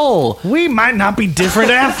soul. We might not be different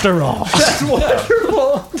after all. That's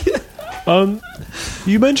wonderful.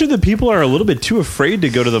 You mentioned that people are a little bit too afraid to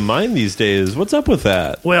go to the mine these days. What's up with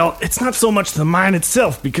that? Well, it's not so much the mine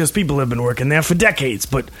itself, because people have been working there for decades,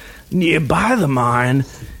 but nearby the mine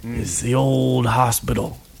is the old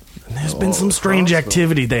hospital. And there's been some strange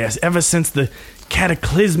activity there ever since the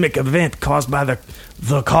cataclysmic event caused by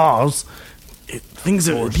the cause.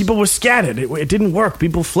 People were scattered. It didn't work.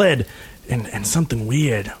 People fled, and something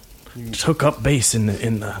weird took up base in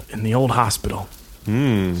the old hospital.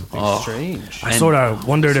 Strange. I sort of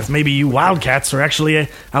wondered if maybe you Wildcats are actually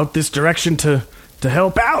out this direction to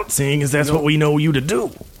help out, seeing as that's what we know you to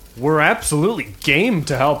do. We're absolutely game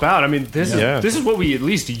to help out. I mean, this is what we at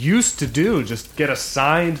least used to do. Just get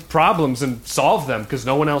assigned problems and solve them because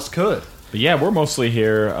no one else could. But yeah, we're mostly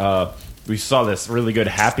here. We saw this really good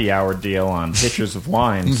happy hour deal on pitchers of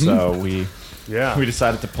wine, so we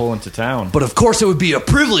decided to pull into town. But of course, it would be a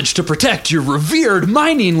privilege to protect your revered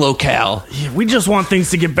mining locale. Yeah, we just want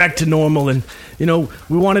things to get back to normal, and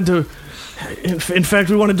we wanted to. In fact,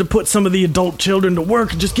 we wanted to put some of the adult children to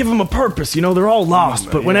work and just give them a purpose. They're all lost,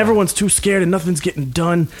 but when everyone's too scared and nothing's getting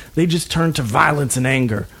done, they just turn to violence and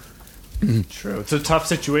anger. True. It's a tough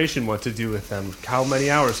situation what to do with them. How many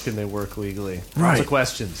hours can they work legally? Right. Lots of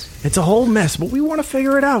questions. It's a whole mess, but we want to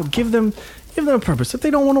figure it out. Give them a purpose. If they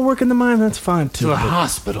don't want to work in the mine, that's fine too. To the but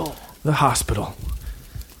hospital. The hospital.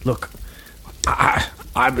 Look,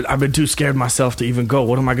 I've been too scared myself to even go.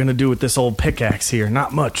 What am I going to do with this old pickaxe here?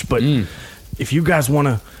 Not much, but if you guys want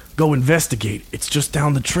to go investigate, it's just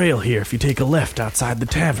down the trail here if you take a left outside the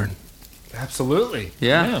tavern. Absolutely.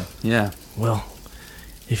 Yeah. Well,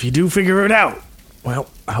 if you do figure it out, well,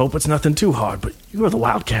 I hope it's nothing too hard, but you are the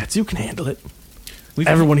Wildcats. You can handle it.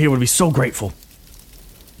 Everyone here would be so grateful.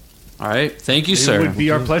 All right. Thank you, sir. It would be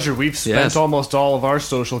our pleasure. We've spent Yes. almost all of our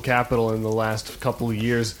social capital in the last couple of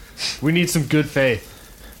years. We need some good faith.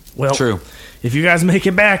 Well, True. If you guys make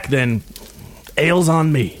it back, then ale's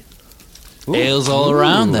on me. Ales all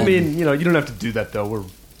around then. I mean, you don't have to do that, though. We're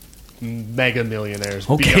mega millionaires.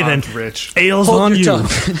 Okay, beyond then. rich. Ale's Hold on your you. tongue.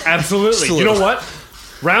 Absolutely. You know what?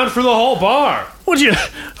 Round for the whole bar.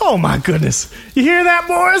 Oh, my goodness. You hear that,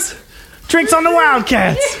 boys? Drinks on the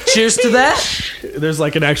Wildcats. Cheers to that. There's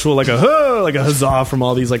like an actual, like a huzzah from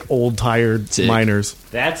all these like old tired Sick. miners.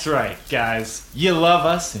 That's right, guys. You love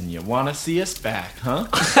us and you want to see us back, huh?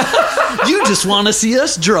 You just want to see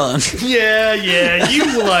us drunk. Yeah,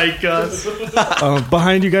 you like us.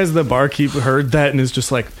 Behind you guys, the barkeep heard that and is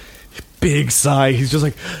just like, big sigh. He's just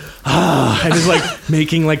like, and is like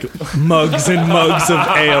making like mugs and mugs of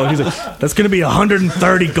ale. He's like, that's going to be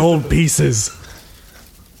 130 gold pieces.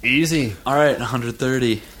 Easy. All right,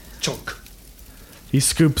 130. Chunk. He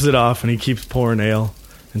scoops it off and he keeps pouring ale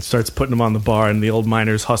and starts putting them on the bar, and the old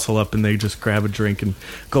miners hustle up and they just grab a drink and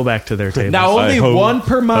go back to their table. Now only Hi-ho. one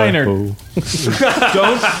per miner.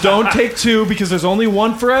 Hi-ho. Don't take two because there's only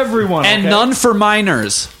one for everyone. And okay? none for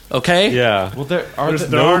minors, okay? Yeah. Well, there are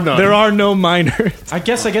none. There are no miners. I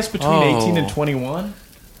guess between 18 and 21.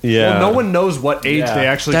 Yeah. Well, no one knows what age Yeah. they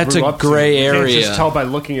actually That's grew a up gray to. You area. can't just tell by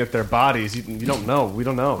looking at their bodies. You don't know. We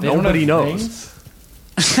don't know. They don't Nobody have knows.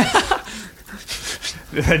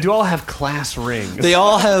 They do all have class rings. They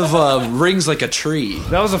all have rings like a tree.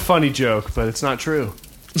 That was a funny joke, but it's not true.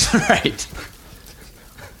 Right.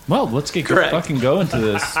 Well, let's get Correct. fucking going to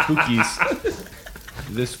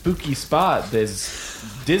this spooky spot. This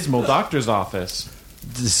dismal doctor's office.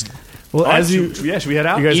 This Well, as you should we head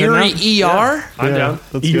out? you guys head Erie out? ER? I'm down.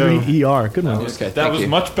 Let's Erie ER. Good one. Okay, That thank was you.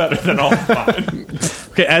 much better than all mine.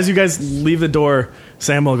 Okay, as you guys leave the door,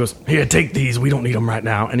 Samuel goes, "Here, take these. We don't need them right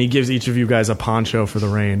now." And he gives each of you guys a poncho for the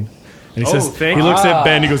rain. And he says, thank he looks you. at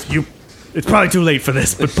Ben. He goes, it's probably too late for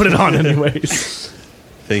this, but put it on anyways."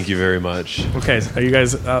 Thank you very much. Okay, so are you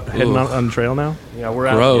guys heading on the trail now? Yeah, we're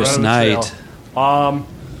out. Gross we're out on the night. trail.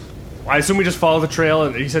 I assume we just follow the trail,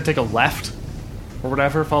 and he said take a left or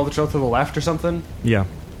whatever. Follow the trail to the left or something. Yeah.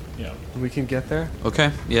 We can get there.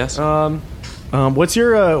 Okay, yes. What's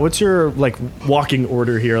your like walking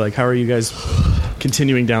order here? Like, how are you guys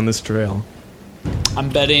continuing down this trail? I'm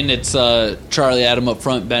betting it's Charlie Adam up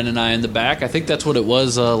front, Ben and I in the back. I think that's what it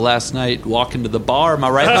was last night, walking to the bar. Am I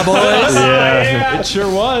right, my boys? Yeah, it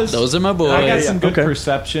sure was. Those are my boys. I got some good Okay.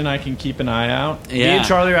 perception. I can keep an eye out. Me Yeah. and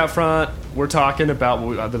Charlie are out front. We're talking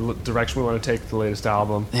about the direction we want to take the latest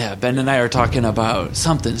album. Yeah, Ben and I are talking about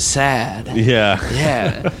something sad. Yeah.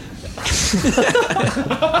 Yeah.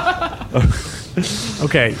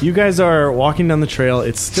 Okay, you guys are walking down the trail.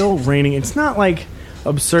 It's still raining. It's not like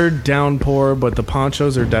absurd downpour, but the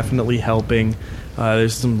ponchos are definitely helping.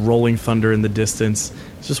 There's some rolling thunder in the distance.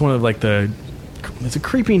 It's just one of like it's a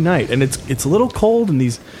creepy night, and it's a little cold, and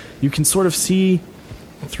you can sort of see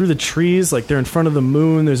through the trees, like they're in front of the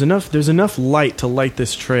moon. There's enough light to light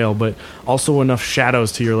this trail, but also enough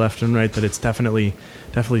shadows to your left and right that it's definitely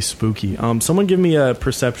spooky. Someone give me a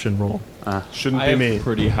perception roll. Shouldn't I be have me.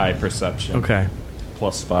 pretty high perception. Okay.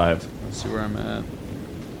 +5. Let's see where I'm at.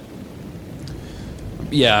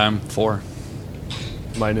 Yeah, I'm 4.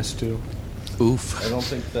 -2. Oof. I don't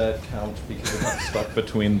think that counts because it got stuck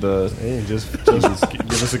between the... Hey, just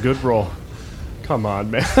give us a good roll. Come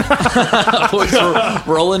on, man.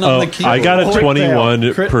 Rolling on the keyboard. I got a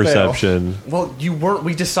 21 Crit perception. Well, you weren't.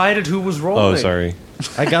 We decided who was rolling. Oh, sorry.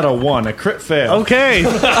 I got a 1, a crit fail. Okay.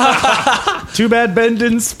 Too bad Ben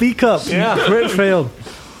didn't speak up. Yeah. Crit failed.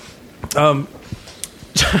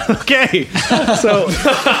 Okay. So,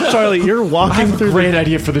 Charlie, you're walking through Great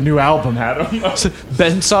idea for the new album, Adam.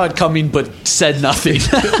 Ben saw it coming but said nothing.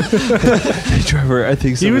 Trevor, I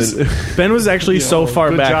think Ben was actually so far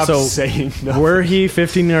good back. job So saying no. were he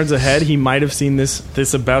 15 yards ahead, he might have seen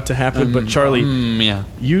this about to happen. But Charlie, Yeah.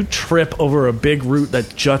 you trip over a big root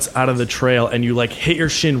that juts out of the trail, and you like hit your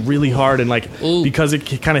shin really hard, and like Ooh. because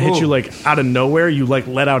it kind of hit you like out of nowhere, you like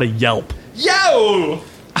let out a yelp. Yo!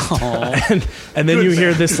 and then you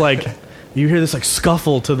hear this like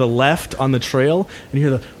scuffle to the left on the trail, and you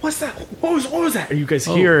hear the what's that? What was that? And you guys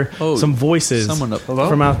hear some voices someone up-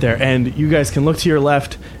 from out there, and you guys can look to your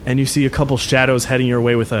left, and you see a couple shadows heading your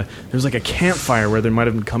way with there's like a campfire where they might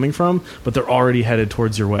have been coming from, but they're already headed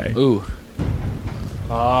towards your way. Ooh.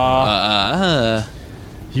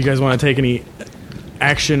 You guys want to take any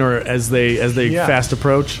action or as they fast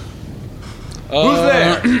approach? Who's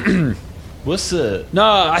there? What's it? No,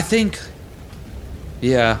 I think...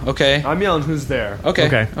 Yeah, okay. I'm yelling. Who's there?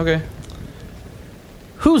 Okay.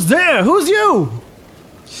 Who's there? Who's you?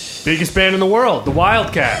 Biggest band in the world, the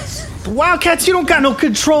Wildcats. The Wildcats, you don't got no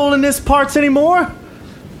control in this parts anymore.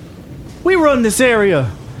 We run this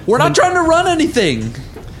area. We're not trying to run anything.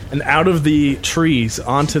 And out of the trees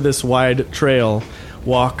onto this wide trail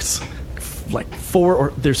walks like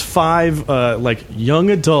there's 5 like young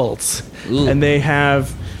adults. Ooh. And they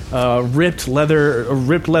have ripped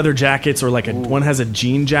leather jackets, or like one has a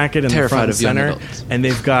jean jacket in Terrified the front and of young center, adults. and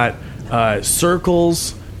they've got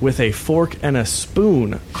circles with a fork and a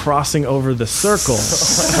spoon crossing over the circle.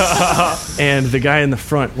 And the guy in the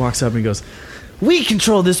front walks up and goes, "We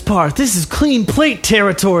control this part. This is clean plate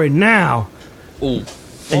territory now. Ooh.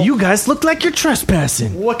 And you guys look like you're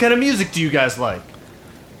trespassing." What kind of music do you guys like?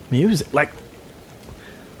 Music? Like,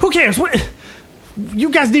 who cares? What? You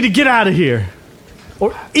guys need to get out of here.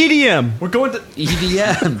 Or EDM. We're going to.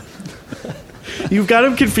 EDM. You've got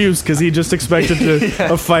him confused because he just expected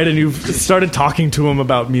a fight, and you've started talking to him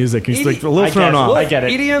about music. He's like a little thrown off. I get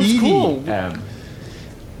it. EDM's cool.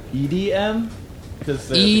 EDM? Because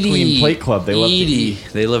the Edie. Clean Plate Club, they love to Edie. eat.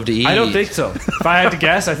 They love to eat. I don't think so. If I had to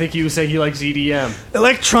guess, I think he was saying he likes EDM.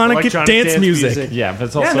 Electronic dance music. Yeah, but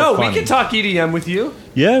it's also Yeah, no, funny. we can talk EDM with you.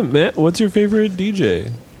 Yeah, Matt, what's your favorite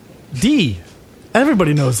DJ? D.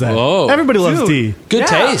 Everybody knows that. Whoa. Everybody loves Dude. D. Good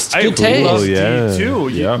Yeah, taste. I Good taste. love yeah. D too.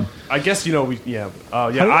 Yeah. I guess we. Yeah.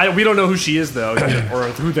 We don't know who she is though, or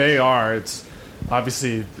who they are. It's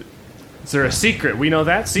obviously. Is there a secret? We know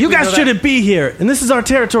that. You guys shouldn't be here, and this is our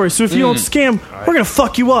territory. So if you don't scam, we're gonna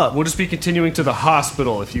fuck you up. We'll just be continuing to the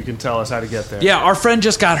hospital if you can tell us how to get there. Yeah, our friend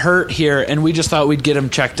just got hurt here, and we just thought we'd get him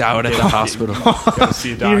checked out at the hospital. Gotta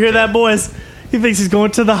see a doctor. You hear that, boys? He thinks he's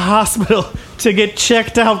going to the hospital to get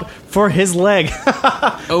checked out for his leg.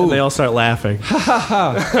 Oh, They all start laughing.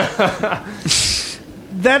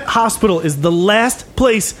 That hospital is the last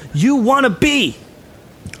place you want to be.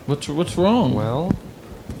 What's wrong?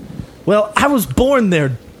 Well, I was born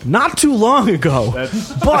there not too long ago,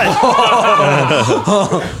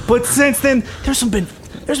 but since then there's been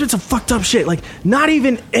some fucked up shit. Like, not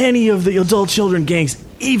even any of the adult children gangs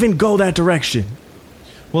even go that direction.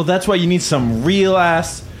 Well, that's why you need some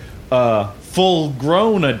real-ass,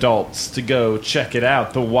 full-grown adults to go check it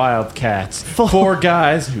out. The Wildcats. 4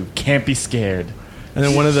 guys who can't be scared. And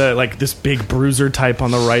then one of the, like, this big bruiser type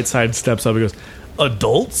on the right side steps up and goes,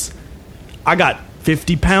 "Adults? I got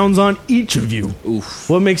 50 pounds on each of you. Oof.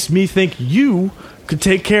 What makes me think you could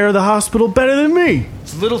take care of the hospital better than me?"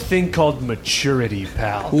 It's a little thing called maturity,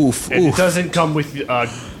 pal. Oof, And oof. it doesn't come with a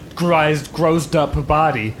grossed up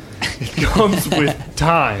body. It comes with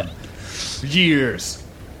time, years.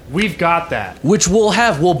 We've got that. which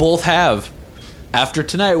we'll both have. After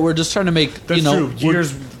tonight, we're just trying to make, That's true.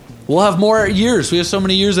 Years. We'll have more years. We have so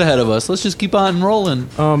many years ahead of us. Let's just keep on rolling.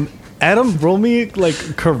 Adam, roll me, like,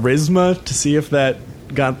 charisma to see if that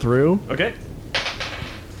got through. Okay.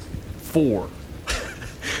 4.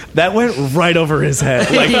 That went right over his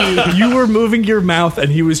head. Like, you were moving your mouth,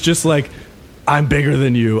 and he was just like, "I'm bigger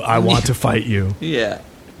than you. I want to fight you." Yeah.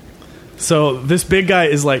 So this big guy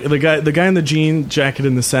is like the guy in the jean jacket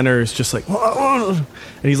in the center is just like, and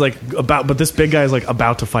he's like but this big guy is like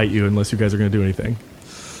about to fight you unless you guys are going to do anything.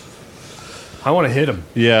 I want to hit him.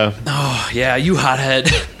 Yeah. Oh yeah, you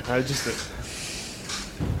hothead. I just.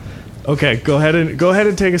 Okay, go ahead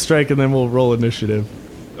and take a strike, and then we'll roll initiative.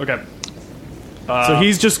 Okay. So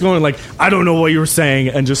he's just going like, I don't know what you were saying,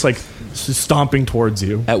 and just like stomping towards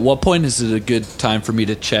you. At what point is it a good time for me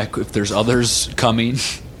to check if there's others coming?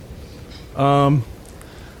 Roll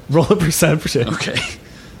a perception. Okay.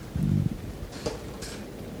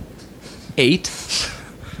 8.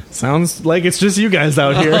 Sounds like it's just you guys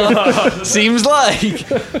out here. Seems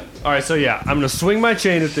like. All right, so yeah, I'm gonna swing my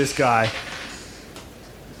chain at this guy.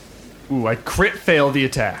 Ooh, I crit fail the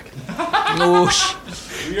attack.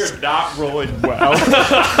 You're not rolling well.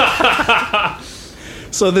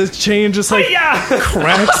 So this chain just like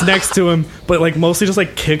cracks next to him, but like mostly just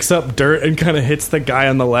like kicks up dirt and kind of hits the guy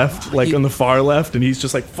on the left, like on the far left, and he's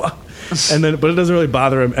just like fuck. And then, but it doesn't really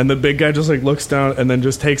bother him. And the big guy just like looks down and then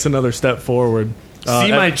just takes another step forward.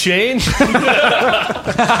 See my chain?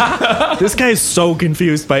 This guy is so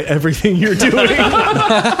confused by everything you're doing.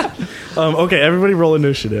 Okay, everybody roll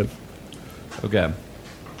initiative. Okay.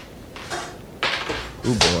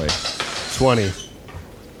 Ooh boy. 20.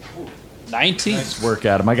 19. Nice work,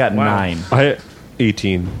 Adam. I got 9. I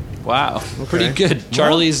 18. Wow. Pretty good.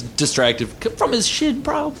 Charlie's distracted from his shin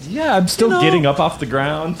problem. Yeah, I'm still getting up off the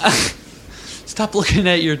ground. Stop looking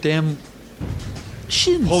at your damn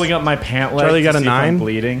shins. Pulling up my pant leg. Charlie got to a see if I'm 9?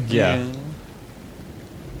 bleeding. Yeah.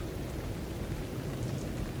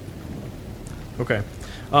 Okay.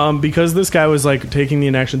 Because this guy was like taking the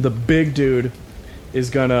inaction, the big dude is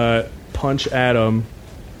gonna punch Adam.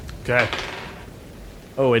 Okay.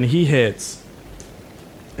 Oh, and he hits.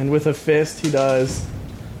 And with a fist, he does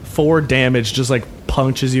 4 damage, just like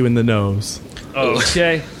punches you in the nose.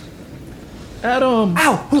 Okay. Adam.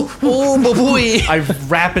 Ow! Oh, boy. I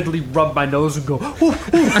rapidly rub my nose and go,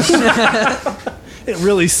 It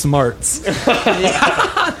really smarts.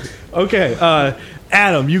 Okay,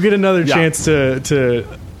 Adam, you get another chance to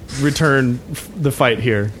return the fight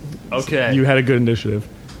here. okay. You had a good initiative.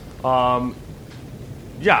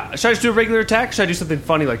 Yeah, should I just do a regular attack? Should I do something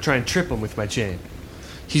funny like try and trip him with my chain?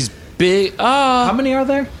 He's big. How many are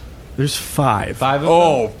there? There's 5. 5 of them?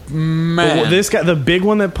 Oh, man. This guy, the big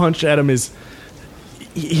one that punched Adam,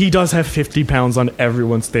 he does have 50 pounds on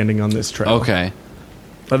everyone standing on this trail. Okay.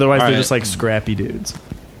 Otherwise, All they're right. just like scrappy dudes.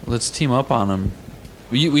 Let's team up on him.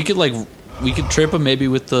 We could trip him maybe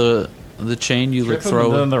with the chain you Trip like him, and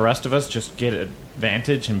throw. then the rest of us just get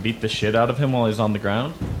advantage and beat the shit out of him while he's on the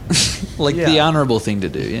ground. Like the honorable thing to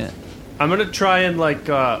do, yeah. I'm gonna try and like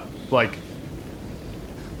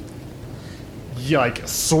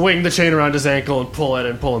swing the chain around his ankle and pull it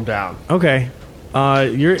and pull him down. Okay.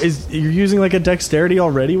 You're using like a dexterity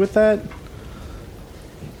already with that?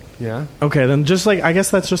 Yeah. Okay, then just like I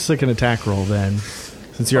guess that's just like an attack roll then.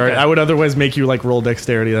 Since you're, Okay. I would otherwise make you like roll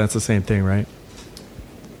dexterity. That's the same thing, right?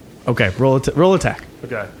 Okay, roll attack.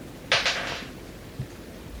 Okay.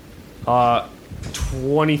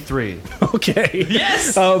 23. Okay.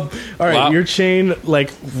 Yes. All right. Wow. Your chain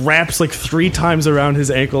like wraps like 3 times around his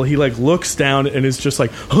ankle. He like looks down and is just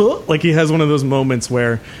like, huh? Like he has one of those moments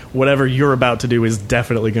where whatever you're about to do is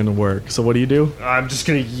definitely going to work. So what do you do? I'm just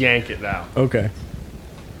gonna yank it now. Okay.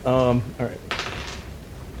 All right.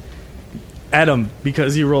 Adam,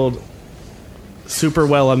 because you rolled super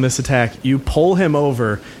well on this attack, you pull him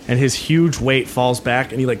over, and his huge weight falls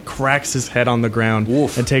back, and he like cracks his head on the ground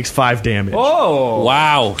and takes 5 damage. Oh!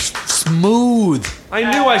 Wow. Smooth.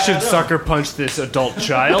 I knew I should sucker punch this adult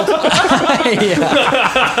child.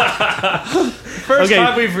 First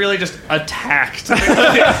time we've really just attacked.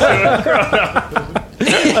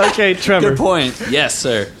 Okay, Trevor, Good point. Yes,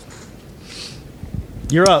 sir.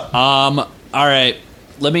 you're up. All right.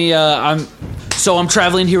 Let me. I'm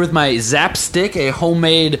traveling here with my Zap Stick, a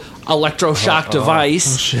homemade electroshock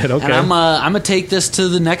device. Oh, shit, okay. And I'm gonna take this to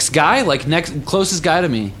the next guy, closest guy to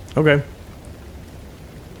me. Okay.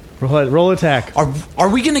 Roll attack. Are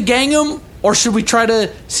we gonna gang him, or should we try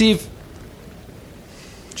to see if?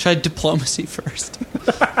 Should I diplomacy first?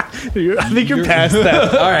 I think you're past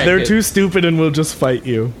that. All right, They're good. too stupid and will just fight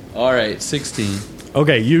you. All right, 16.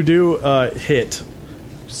 Okay, you do hit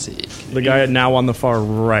Sick. the guy now on the far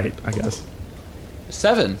right, I guess.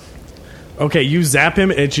 7. Okay, you zap him,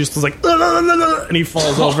 and it's just like, and he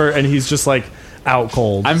falls over, and he's just like out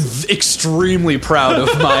cold. I'm extremely proud of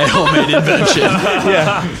my homemade invention.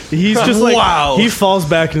 Yeah, he's just like, Wow. he falls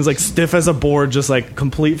back and is like stiff as a board, just like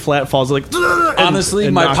complete flat falls, like. and- Honestly,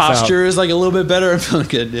 and my knocks out. posture is like a little bit better. I'm feeling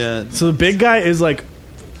good. Yeah. So the big guy is like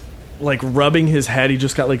like rubbing his head. He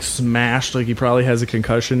just got like smashed, like he probably has a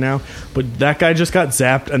concussion now. But that guy just got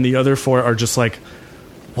zapped, and the other 4 are just like,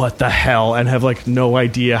 what the hell, and have like no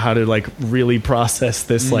idea how to like really process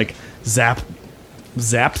this like zap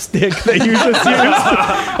stick that you just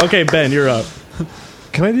used. Okay, Ben, you're up.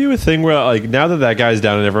 Can I do a thing where, like, now that that guy's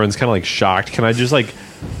down and everyone's kind of like shocked, can I just like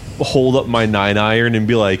hold up my 9-iron and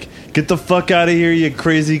be like, "Get the fuck out of here, you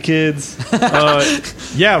crazy kids"?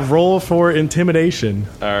 Yeah, roll for intimidation.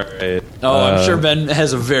 All right. Oh, I'm sure Ben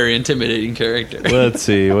has a very intimidating character. Let's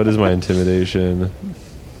see. What is my intimidation?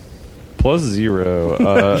 +0.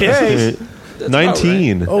 Okay.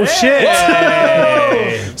 19. Oh shit!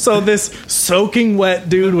 So this soaking wet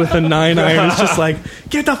dude with a 9-iron is just like,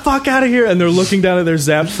 "Get the fuck out of here!" And they're looking down at their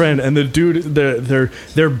zapped friend, and the dude,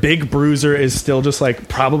 their big bruiser is still just like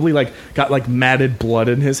probably like got like matted blood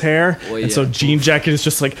in his hair, and so Jean Jacket is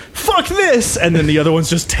just like, "Fuck this!" And then the other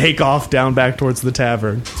ones just take off down back towards the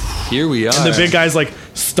tavern. Here we are. And the big guy's like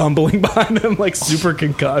stumbling behind them, like super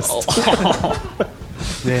concussed.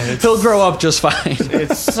 Man, He'll grow up just fine.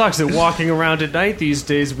 it sucks that walking around at night these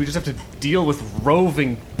days, we just have to deal with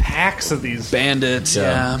roving packs of these Bandits,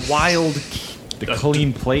 yeah. wild The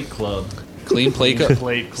Clean Plate Club. Clean plate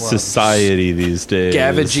plate clubs. Society these days.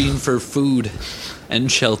 Gavaging for food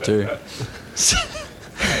and shelter.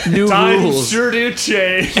 New Times rules. sure do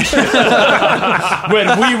change.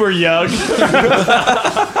 When we were young.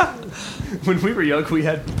 When we were young, we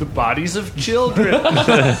had the bodies of children.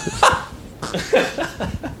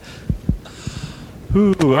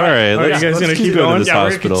 Ooh, all right. All right, Let's, you guys gonna let's keep go to going? this Yeah, we're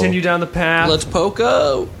going to hospital. continue down the path. Let's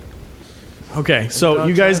Poco. Okay, so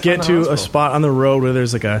you guys get to a spot on the road where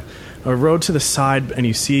there's like a road to the side, and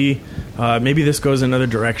you see maybe this goes another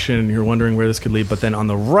direction, and you're wondering where this could lead. But then on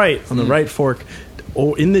the right fork,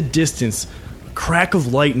 in the distance, a crack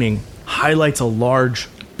of lightning highlights a large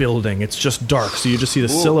building. It's just dark, so you just see the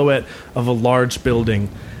silhouette of a large building,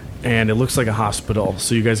 and it looks like a hospital.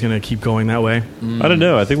 So you guys gonna keep going that way? I don't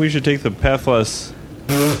know. I think we should take the path less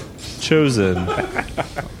chosen.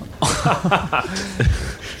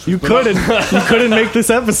 You couldn't make this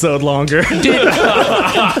episode longer.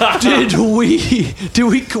 Did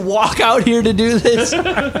we walk out here to do this?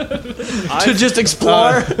 To just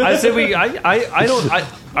explore? I say we. I don't. All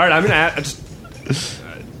right, I'm gonna add, just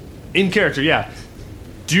in character. Yeah.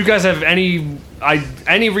 Do you guys have any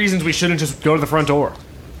reasons we shouldn't just go to the front door?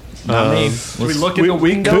 Do we look in the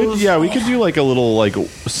windows? We could do like a little like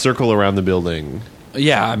circle around the building.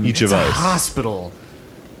 Yeah, I mean, Each of It's a us. hospital.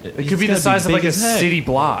 It could be the size of like a city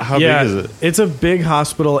block. How big is it? It's a big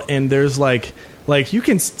hospital, and there's like you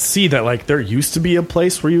can see that like there used to be a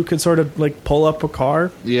place where you could sort of like pull up a car.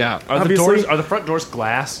 yeah. Are the front doors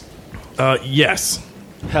glass? Yes.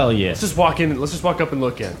 Hell yeah. Let's just walk in. Let's just walk up and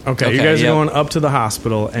look in. Okay, you Okay, guys are yep. going up to the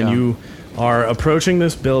hospital, and you are approaching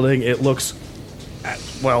this building. It looks,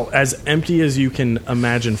 well, as empty as you can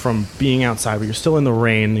imagine from being outside, but you're still in the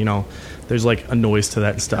rain, you know. There's like a noise to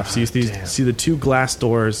that and stuff. So you see the two glass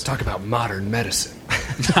doors. Talk about modern medicine.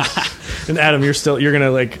 And Adam, you're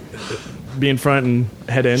gonna like be in front and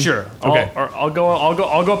head in. Sure. Okay. I'll go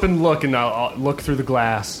up and look, and I'll look through the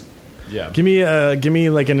glass. Yeah. Give me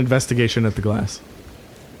like an investigation at the glass.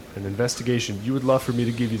 An investigation. You would love for me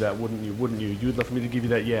to give you that, wouldn't you? Wouldn't you? You would love for me to give you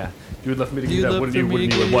that, yeah. You would love for me to give you that, wouldn't you?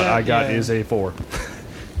 Wouldn't you? And what I got is a 4.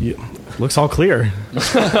 Looks all clear.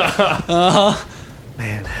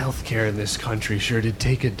 Man, healthcare in this country sure did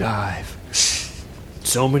take a dive.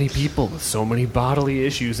 So many people with so many bodily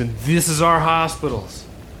issues, and this is our hospitals.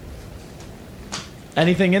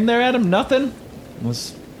 Anything in there, Adam? Nothing?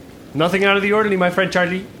 Nothing out of the ordinary, my friend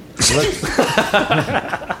Charlie.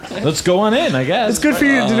 Let's go on in, I guess. It's good for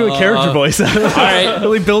you to do a character voice. All right.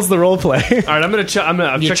 Really builds the role play. All right,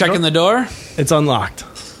 I'm You're checking the door? It's unlocked.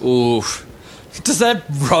 Oof. Does that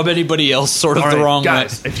rub anybody else sort of All the right, wrong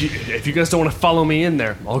guys, way? if you guys don't want to follow me in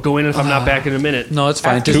there, I'll go in if I'm not back in a minute. No, it's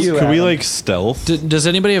fine. Can we like stealth? Does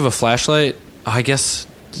anybody have a flashlight? I guess.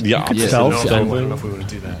 Yeah. Stealth. I don't know if we want to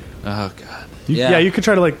do that. Oh, God. Yeah, you could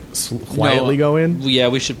try to like quietly go in. Yeah,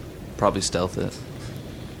 we should probably stealth it.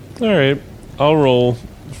 All right. I'll roll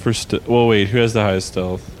for well, wait. Who has the highest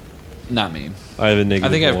stealth? Not me. I have a negative. I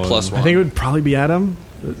think I have 1. +1. I think it would probably be Adam.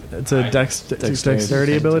 It's a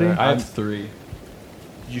dexterity ability. I have 3.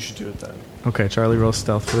 You should do it then. Okay, Charlie rolls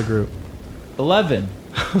stealth for the group. 11.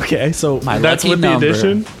 Okay, so My that's lucky with the number.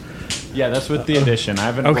 addition. Yeah, that's with the addition. I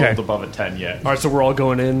haven't Okay. rolled above a 10 yet. All right, so we're all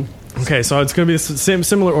going in. Okay, so it's going to be the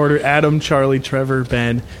similar order. Adam, Charlie, Trevor,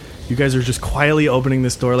 Ben. You guys are just quietly opening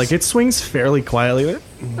this door. Like, it swings fairly quietly.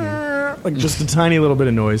 Like, just a tiny little bit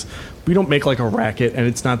of noise. We don't make, like, a racket, and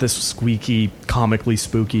it's not this squeaky, comically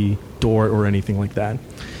spooky door or anything like that.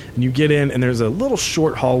 And you get in, and there's a little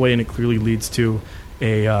short hallway, and it clearly leads to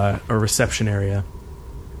a reception area.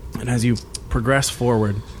 And as you progress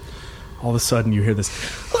forward, all of a sudden you hear this,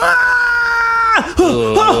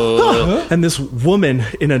 and this woman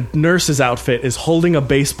in a nurse's outfit is holding a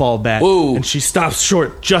baseball bat. Whoa. And she stops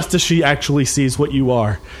short just as she actually sees what you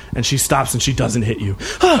are. And she stops and she doesn't hit you.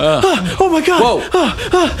 Oh my god! Whoa.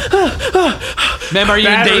 Ma'am, are you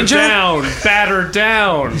in danger? Batter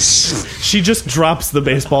down. She just drops the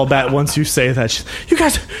baseball bat once you say that. You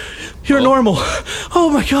guys, you're normal. Oh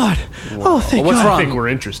my god. Oh, thank What's god. wrong? I think we're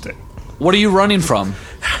interested. What are you running from?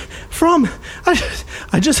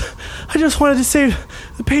 I just wanted to say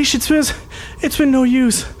the patient's it's been no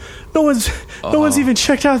use. No one's even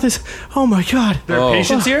checked out this. Oh my god. There are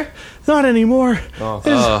patients here? Not anymore.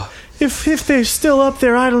 If they're still up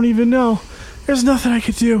there, I don't even know. There's nothing I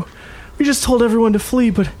could do. We just told everyone to flee,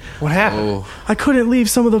 but What happened? I couldn't leave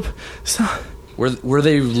some of the. Were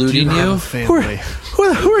they looting you?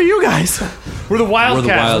 Who are you guys? We're the Wildcats.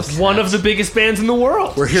 Wildcats. One of the biggest bands in the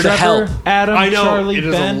world. We're here to help. Adam, I know. Charlie, It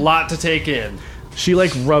is Ben. a lot to take in. She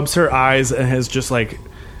like rubs her eyes and has just like.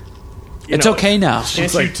 It's okay now.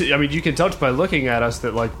 You can tell just by looking at us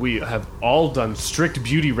that like we have all done strict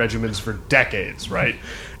beauty regimens for decades, right?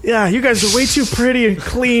 Yeah, you guys are way too pretty and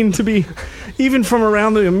clean to be even from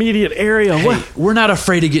around the immediate area. Hey, What? we're not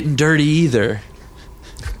afraid of getting dirty either.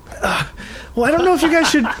 Well, I don't know if you guys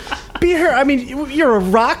should be here. I mean, you're a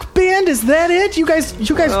rock band. Is that it? You guys.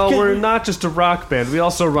 Well, we're not just a rock band. We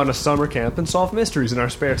also run a summer camp and solve mysteries in our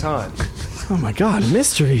spare time. Oh my god,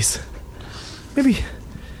 mysteries. Maybe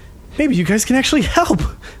you guys can actually help.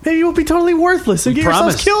 Maybe you won't be totally worthless and get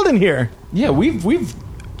yourselves killed in here. Yeah, we've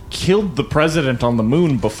killed the president on the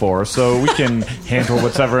moon before, so we can handle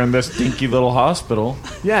whatever in this dinky little hospital.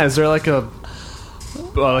 Yeah, is there like a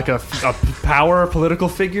power political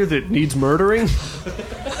figure that needs murdering?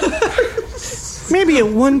 Maybe at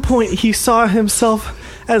one point he saw himself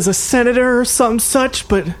as a senator or some such,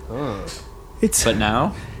 but But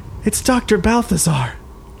now? it's Dr. Balthazar.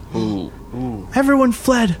 Ooh. Everyone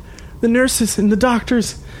fled. The nurses and the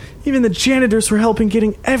doctors, even the janitors were helping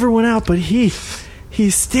getting everyone out, but he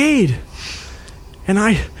stayed. And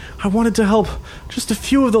I wanted to help just a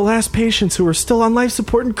few of the last patients who were still on life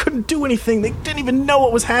support and couldn't do anything. They didn't even know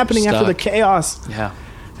what was happening after the chaos. Yeah.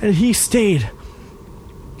 And he stayed.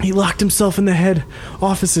 He locked himself in the head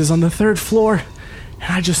offices on the 3rd floor.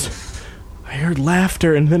 And I heard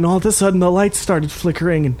laughter, and then all of a sudden the lights started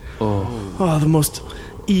flickering, and the most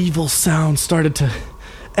evil sound started to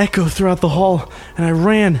echo throughout the hall. And I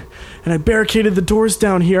ran, and I barricaded the doors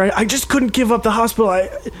down here. I just couldn't give up the hospital.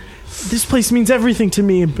 This place means everything to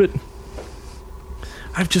me, but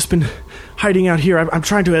I've just been hiding out here. I'm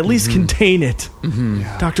trying to at least contain it.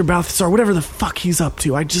 Yeah. Dr. Balthazar, whatever the fuck he's up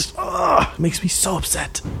to, it makes me so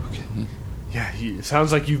upset. Yeah, it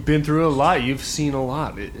sounds like you've been through a lot. You've seen a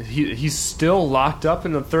lot. He's still locked up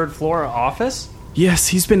in the 3rd floor office? Yes,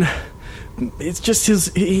 he's been. It's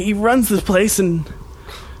just he runs this place, and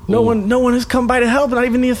no one has come by to help, not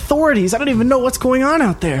even the authorities. I don't even know what's going on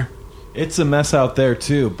out there. It's a mess out there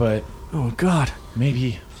too, but oh god,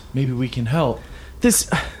 maybe we can help. This.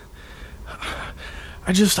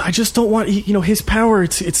 I just don't want his power.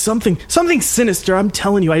 It's something sinister. I'm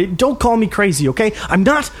telling you. Don't call me crazy, okay? I'm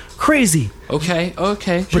not crazy. Okay.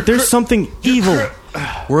 But there's something evil.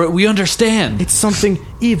 We understand. It's something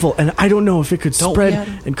evil, and I don't know if it could spread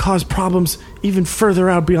and cause problems even further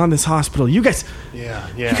out beyond this hospital. You guys, you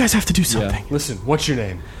guys have to do something. Listen, what's your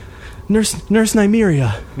name? Nurse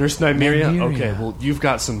Nymeria. Nurse Nymeria? Okay, well, you've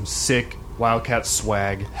got some sick Wildcat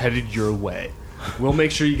swag headed your way. We'll make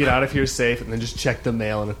sure you get out of here safe, and then just check the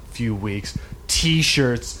mail in a few weeks.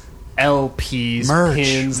 T-shirts, LPs,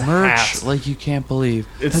 pins, hats. Like you can't believe.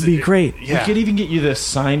 That'd be great. We could even get you this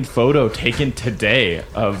signed photo taken today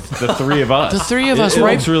of the 3 of us. The 3 of us, it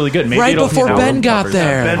right? looks really good. Maybe right before Ben got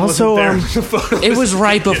there. Ben also, it was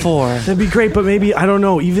right before. That'd be great, but maybe, I don't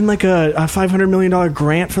know, even like a $500 million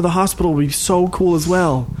grant for the hospital would be so cool as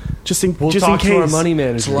well. Just in We'll just talk in case. to our money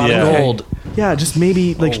manager. It's a lot of gold. Yeah, just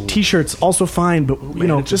maybe like T-shirts also fine, but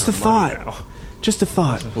just a thought. Just a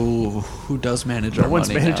thought. Ooh, who does manage No our one's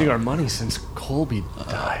money managing now? our money since Colby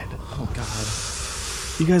died. Oh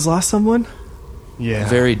god. You guys lost someone? Yeah.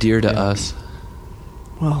 Very dear to us.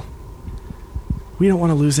 Well, we don't want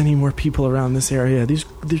to lose any more people around this area. There's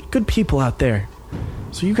good people out there.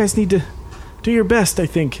 So you guys need to do your best, I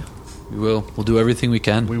think. We will. We'll do everything we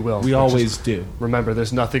can. We will. We always do. Remember,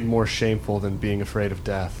 there's nothing more shameful than being afraid of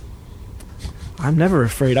death. I'm never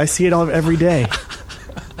afraid. I see it all every day.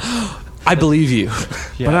 I believe you.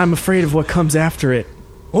 But I'm afraid of what comes after it.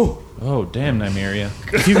 Oh, damn, Nymeria.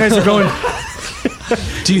 If you guys are going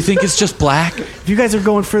Do you think it's just black? If you guys are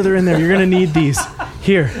going further in there, you're going to need these.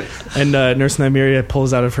 Here. And Nurse Nymeria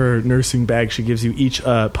pulls out of her nursing bag. She gives you each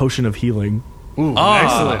a potion of healing. Ooh,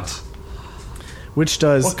 excellent. Which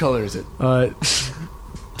does... What color is it?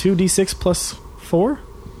 2d6 plus 4?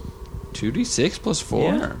 2d6 plus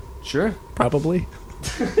 4? Yeah. Sure. Probably.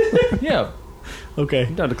 Yeah. Okay.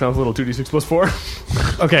 I'm down to clown a little 2d6 plus 4.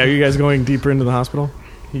 Okay, are you guys going deeper into the hospital?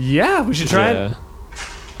 Yeah, we should try it.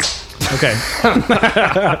 Okay.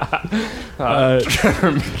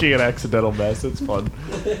 Making an accidental mess. It's fun.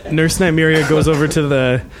 Nurse Nymeria goes over to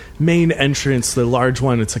the main entrance, the large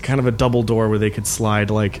one. It's a kind of a double door where they could slide,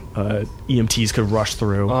 like EMTs could rush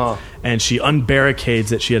through. And she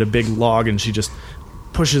unbarricades it. She had a big log, and she just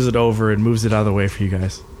pushes it over and moves it out of the way for you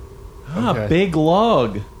guys. Ah, big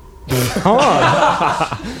log. We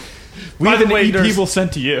By the even way, eat nurse- people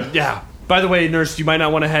sent to you. Yeah. By the way, nurse, you might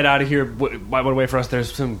not want to head out of here. Might want to wait for us.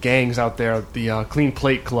 There's some gangs out there. The Clean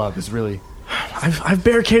Plate Club is really... I've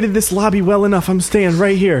barricaded this lobby well enough. I'm staying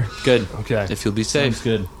right here. Good. Okay. If you'll be safe. Sounds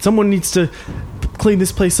good. Someone needs to clean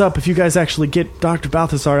this place up if you guys actually get Dr.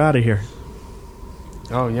 Balthazar out of here.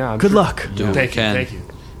 Oh, yeah. Good luck. Do what we Thank you. can. Thank you.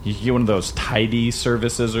 You can get one of those tidy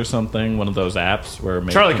services or something, one of those apps where...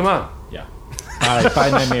 Charlie, come on. Yeah. Bye,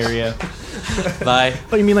 Nymeria. Bye.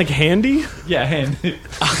 Oh, you mean like handy? Yeah, hand.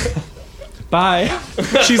 Bye.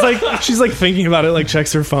 She's like thinking about it, like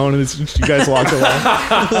checks her phone, and you guys walk away.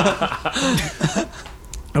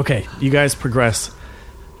 Okay, you guys progress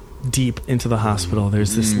deep into the hospital.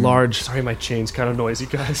 There's this large... Sorry, my chain's kind of noisy,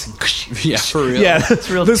 guys. Yeah, for real. Yeah, it's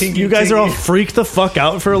real you guys are all freaked the fuck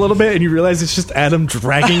out for a little bit, and you realize it's just Adam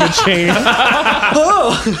dragging the chain.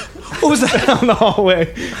 Oh! What was that down the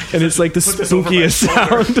hallway? And it's like the spookiest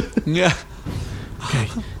sound. Yeah. Okay.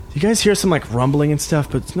 You guys hear some like rumbling and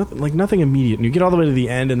stuff, but it's nothing immediate. And you get all the way to the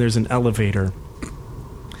end, and there's an elevator.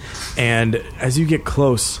 And as you get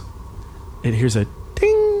close, it hears a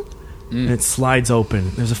ding, and it slides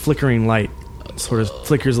open. There's a flickering light. It sort of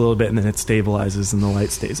flickers a little bit, and then it stabilizes, and the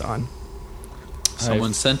light stays on.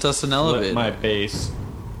 Someone sent us an Lit elevator. my base,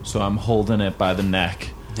 so I'm holding it by the neck,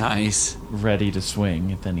 Nice. ready to swing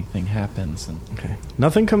if anything happens. And Okay.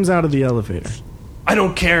 Nothing comes out of the elevator. I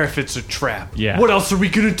don't care if it's a trap. Yeah. What else are we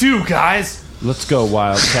going to do, guys? let's go,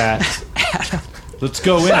 Wildcat. Let's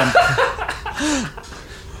go in.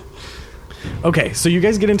 Okay, so you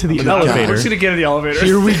guys get into the We're elevator. just going to get in the elevator.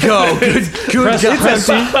 Here we go. Good. Press,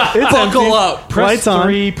 It's Buckle up. press Lights on.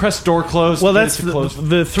 3, press door close. Well, get that's it to close.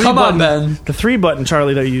 the three Come on, button. Ben. The 3 button,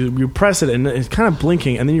 Charlie, that you press it, and it's kind of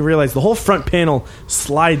blinking, and then you realize the whole front panel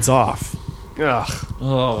slides off. Ugh,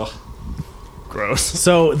 Oh, gross.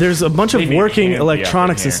 So there's a bunch of Maybe working it can be up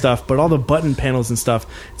electronics in and here. stuff, but all the button panels and stuff,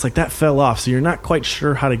 it's like that fell off, so you're not quite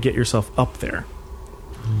sure how to get yourself up there.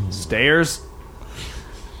 Stairs?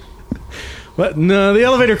 But no, the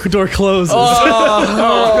elevator door closes. I'm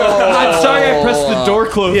sorry I pressed the door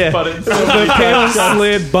close Yeah. button. The panel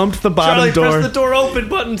slid, bumped the bottom Charlie, door. press the door open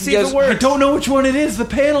button. See if it I works. don't know which one it is. The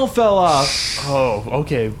panel fell off. Oh,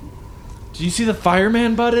 okay. Do you see the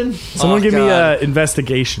fireman button? Someone Oh, give me God. an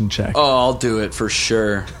investigation check. Oh, I'll do it for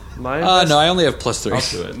sure. My, No, I only have +3. I'll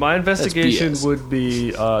do it. my investigation BS. would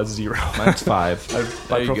be 0. Mine's 5. My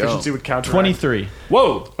There you go. proficiency would count. 23.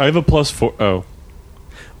 Whoa! I have a +4. Oh.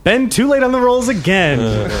 Ben, too late on the rolls again.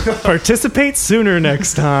 Participate sooner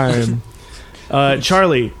next time.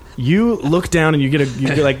 Charlie, you look down and you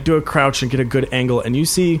like do a crouch and get a good angle, and you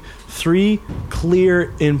see 3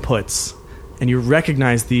 clear inputs, and you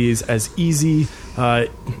recognize these as easy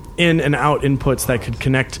in and out inputs that could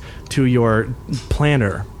connect to your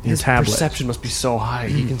planner, your His tablet. perception must be so high.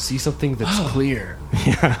 He can see something that's clear.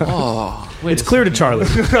 It's clear to Charlie.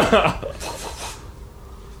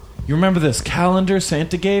 You remember this calendar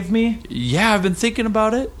Santa gave me? Yeah, I've been thinking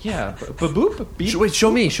about it. Yeah. Boop. Beep. Wait,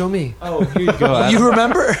 show me. Show me. Oh, here you go. You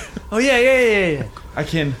remember? Oh, yeah. I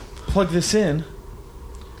can plug this in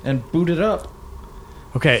and boot it up.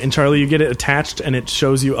 Okay, and Charlie, you get it attached, and it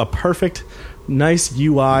shows you a perfect, nice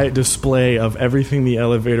UI display of everything the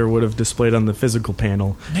elevator would have displayed on the physical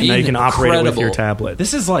panel. And now you can operate it with your Incredible. tablet.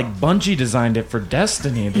 This is like Bungie designed it for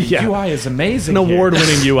Destiny. The Yeah. UI is amazing. An here.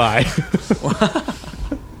 award-winning UI.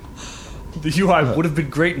 The UI would have been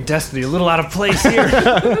great in Destiny. A little out of place here.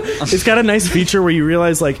 It's got a nice feature where you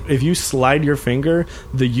realize, like, if you slide your finger,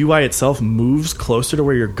 the UI itself moves closer to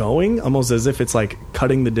where you're going, almost as if it's like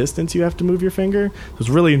cutting the distance you have to move your finger. It's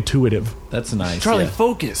really intuitive. That's nice. Charlie, yeah.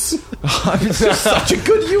 focus. Such a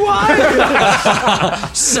good UI.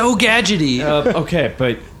 So gadgety. Okay,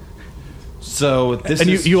 but so this And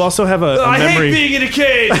is you also have a I memory. hate being in a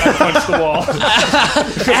cage. I punched the wall.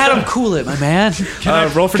 Adam, cool it, my man.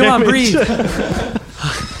 Roll for Come on, damage. breathe.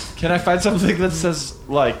 Can I find something that says,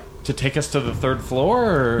 like, to take us to the third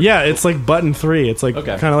floor? Or? Yeah, it's like button 3. It's like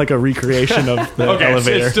Okay. kind of like a recreation of the Okay,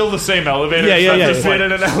 elevator. it's still the same elevator. Yeah, yeah, yeah. Just like-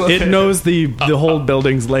 in an elevator. It knows the whole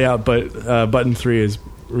building's layout, but button 3 is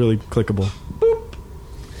really clickable. Boop.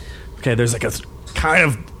 Okay, there's like a kind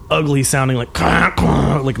of ugly sounding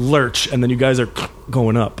like lurch, and then you guys are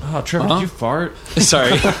going up. Oh, Trevor, did you fart?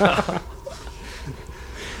 Sorry.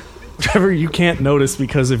 Trevor, you can't notice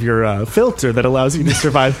because of your filter that allows you to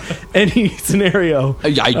survive any scenario.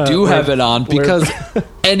 I do have it on because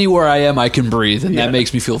anywhere I am, I can breathe, and that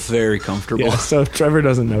makes me feel very comfortable. Yeah, so Trevor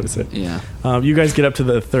doesn't notice it. Yeah. You guys get up to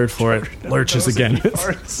the third floor. It lurches again.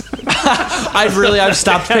 I've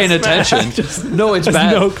stopped paying attention. No, it's Has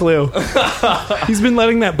bad. no clue. He's been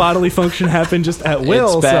letting that bodily function happen just at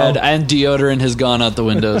will. It's bad, So. and deodorant has gone out the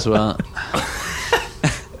window as well.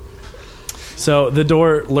 So the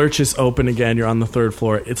door lurches open again. You're on the third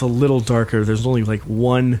floor. It's a little darker. There's only like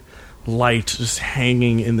one light just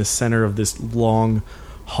hanging in the center of this long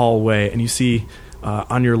hallway. And you see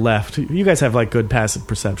on your left, you guys have like good passive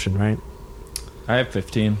perception, right? I have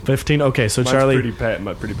 15. 15? Okay, so Mine's Charlie,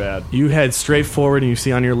 pretty bad. you head straight forward and you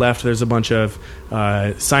see on your left there's a bunch of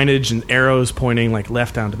signage and arrows pointing like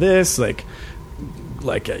left down to this, like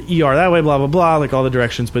ER that way, blah, blah, blah, like all the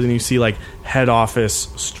directions. But then you see like head office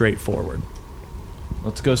straight forward.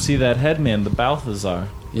 Let's go see that headman, the Balthazar.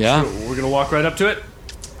 Yeah. We're gonna walk right up to it.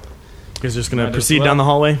 You guys just going Might to as proceed well. down the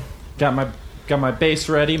hallway? Got my base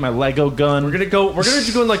ready, my Lego gun. We're gonna go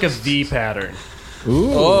in like a V pattern.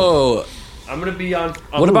 Oh, I'm gonna be on.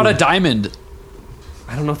 what about a diamond?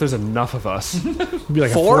 I don't know if there's enough of us. It'd be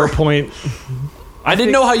like Four? a 4-point. I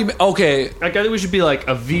didn't know how you. Okay. I think we should be like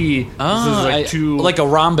a V. This is like two, like a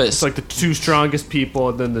rhombus. It's like the two strongest people,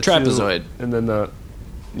 and then the Trapezoid. and then the.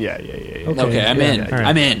 Yeah. okay, I'm in. all right.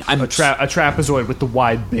 I'm in. I'm A trapezoid with the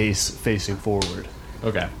wide base facing forward.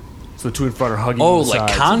 Okay. So the two in front are hugging. Oh, the like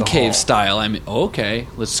sides of the concave hall. style. I'm okay.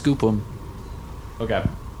 Let's scoop them. Okay.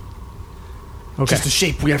 Okay. Just a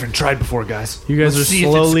shape we haven't tried before, guys. You guys Let's are see if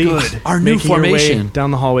it's slowly good. Our new making your way formation.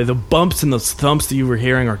 down the hallway. The bumps and the thumps that you were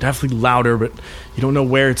hearing are definitely louder, but you don't know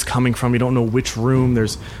where it's coming from. You don't know which room.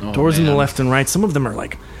 There's doors in the man. left and right. Some of them are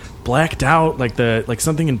like blacked out, like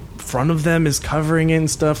something in front of them is covering it and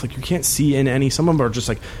stuff. Like you can't see in any. Some of them are just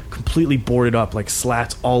like completely boarded up, like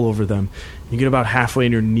slats all over them. You get about halfway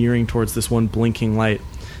and you're nearing towards this one blinking light.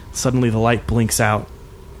 Suddenly the light blinks out,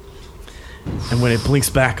 and when it blinks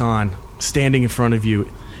back on, standing in front of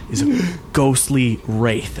you is a ghostly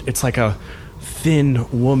wraith. It's like a thin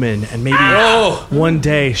woman, and maybe one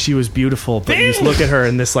day she was beautiful, but you just look at her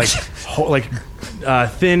and this like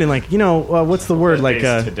thin and like, you know, what's the word, like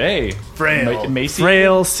today. Frail.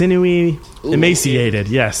 frail, sinewy, emaciated.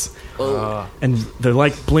 Yes. And the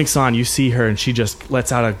light blinks on. You see her, and she just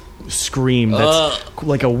lets out a scream that's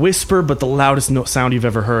like a whisper, but the loudest sound you've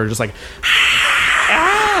ever heard. Just like,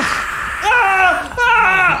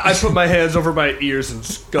 I put my hands over my ears and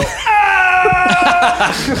just go.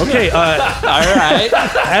 okay, All right.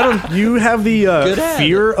 Adam, you have the ad.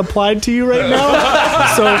 fear applied to you right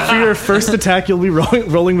now. So for your first attack, you'll be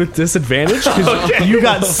rolling with disadvantage because you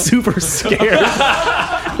got super scared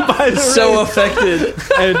by the So wraith. affected.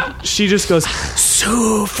 And she just goes,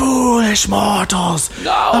 "So foolish mortals!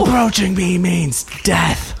 No. Approaching me means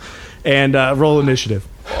death." And roll initiative.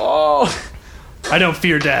 Oh. I don't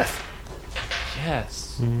fear death.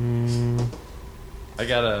 Yes. I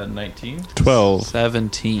got a 19. 12.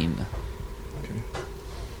 17.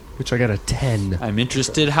 Which I got a 10. I'm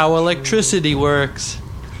interested how electricity works.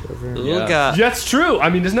 Look at. That's true. I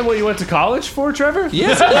mean, isn't that what you went to college for, Trevor?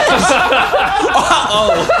 Yes.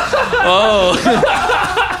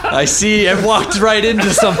 Oh. I see. I walked right into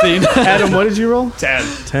something. Adam, what did you roll? 10.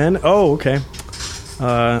 10? Oh, okay. All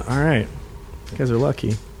right. You guys are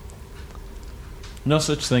lucky. No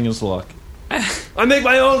such thing as luck. I make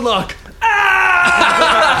my own luck.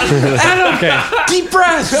 Okay. Deep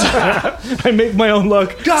breaths. I make my own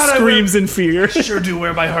luck. God, I Screams in fear. Sure do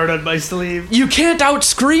wear my heart on my sleeve. You can't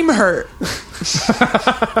outscream her.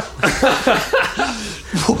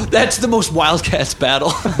 That's the most Wildcats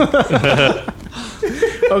battle.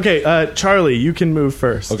 Okay, Charlie, you can move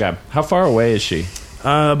first. Okay. How far away is she?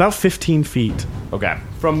 About 15 feet. Okay.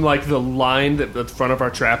 From like the line that the front of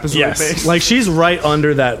our trapezoid Yes. base. Like she's right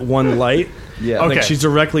under that one light. Yeah. Like Okay. she's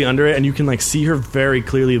directly under it, and you can like see her very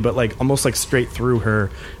clearly, but like almost like straight through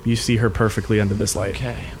her, you see her perfectly under this light.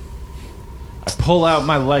 Okay. I pull out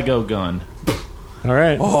my Lego gun. All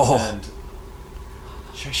right. And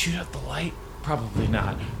should I shoot out the light? Probably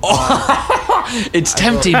not. It's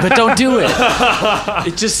tempting, but don't do it.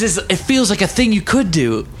 It just is. It feels like a thing you could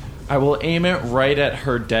do. I will aim it right at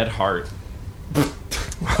her dead heart.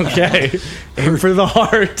 Okay. Aim for the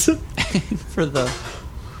heart. For the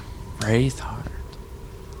Wraith heart.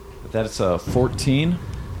 That's a 14.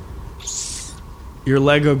 Your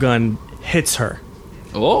Lego gun hits her.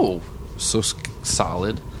 Oh, so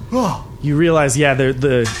solid. You realize,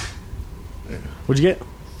 the what'd you get?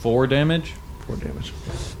 4 damage. 4 damage.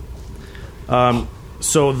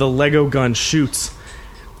 So the Lego gun shoots.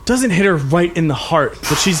 Doesn't hit her right in the heart,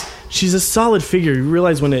 but she's a solid figure. You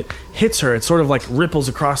realize when it hits her, it sort of like ripples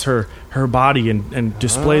across her body and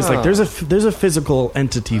displays like there's a physical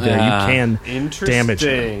entity there. You can damage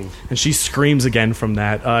her. And she screams again from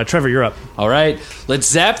that. Trevor, you're up. All right, let's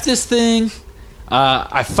zap this thing.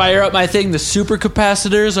 I fire up my thing. The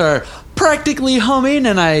supercapacitors are practically humming,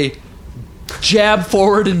 and I jab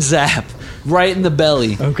forward and zap right in the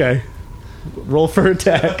belly. Okay. Roll for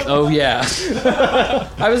attack. Oh, yeah.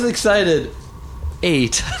 I was excited.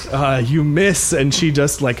 8. You miss, and she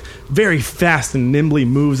just like very fast and nimbly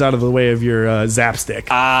moves out of the way of your zap stick.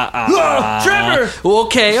 Trevor!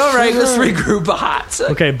 Okay, all right, let's regroup a hot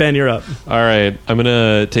second. Okay, Ben, you're up. All right, I'm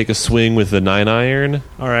gonna take a swing with the 9-iron.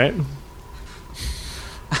 All right.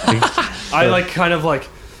 I kind of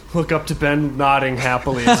look up to Ben, nodding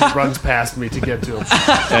happily as he runs past me to get to him.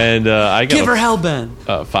 And I got Give her hell, Ben.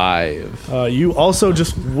 5. You also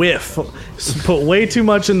just whiff. Put way too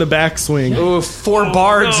much in the backswing. Ooh, 4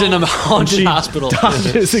 bards in a haunted hospital.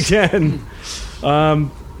 Dodges again.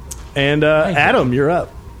 Adam, you're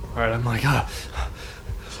up. All right, I'm like,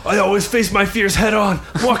 I always face my fears head on.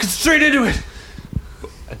 I'm walking straight into it.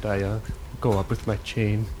 And I go up with my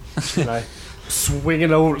chain, and I swing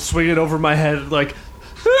it over my head like,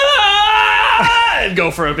 and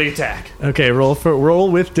go for a big attack. Okay,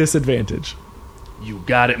 roll with disadvantage. You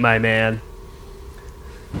got it, my man.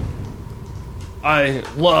 I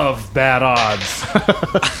love bad odds.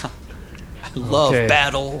 Love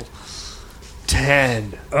battle.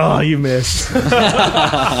 10. Oh, you missed. Your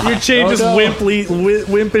chain just wimpishly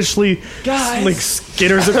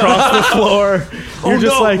skitters across the floor. You're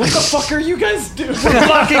just like, what the fuck are you guys doing? We're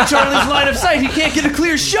blocking Charlie's line of sight. He can't get a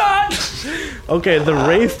clear shot. Okay, the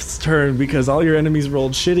Wraith's turn because all your enemies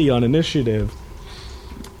rolled shitty on initiative.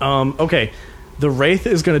 Okay, the Wraith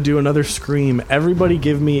is going to do another scream. Everybody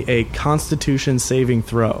give me a Constitution saving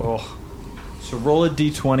throw. So roll a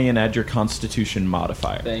d20 and add your Constitution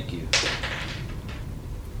modifier. Thank you.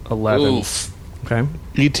 11. Oof. Okay.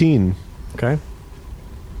 18. Okay.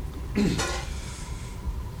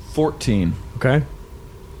 14. Okay.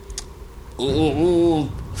 Ooh.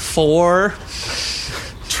 4.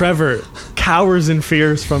 Trevor cowers in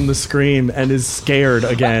fears from the scream and is scared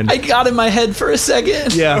again. I got in my head for a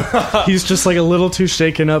second. Yeah, he's just like a little too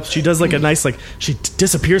shaken up. She does like a nice she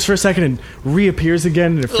disappears for a second and reappears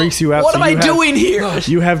again, and it freaks you out. What am I doing here?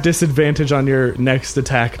 You have disadvantage on your next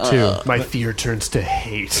attack too. My fear turns to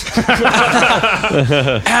hate.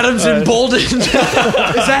 Adam's emboldened. Is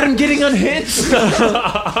Adam getting unhit?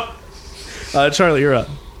 Charlie, you're up.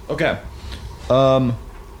 Okay. I'm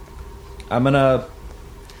gonna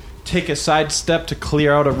take a side step to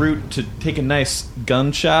clear out a route to take a nice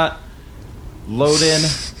gunshot. Load in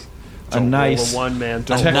a nice roll a 1, man.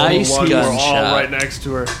 A nice roll a 1. We're all gunshot. right next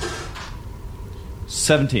to her.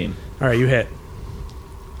 17. All right, you hit.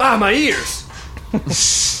 My ears.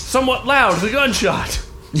 Somewhat loud. The gunshot.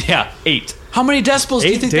 Yeah. 8. How many decibels do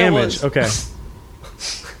you 8 think damage. that was?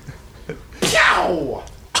 Okay. Pow!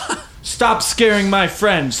 Stop scaring my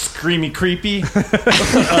friends, screamy creepy.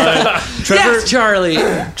 Yes, Charlie.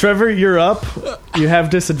 Trevor, you're up. You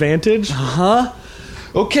have disadvantage.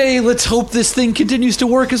 Okay, let's hope this thing continues to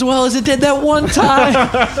work as well as it did that one time.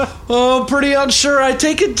 Oh, pretty unsure. I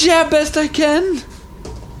take a jab best I can.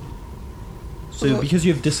 So because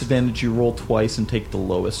you have disadvantage, you roll twice and take the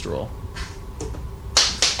lowest roll.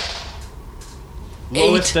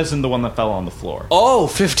 Lowest as in the one that fell on the floor. Oh,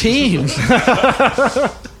 15.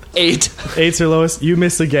 8. 8's your lowest. You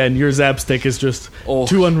miss again. Your zap stick is just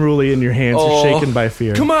too unruly in your hands. You're shaken by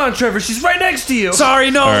fear. Come on, Trevor. She's right next to you.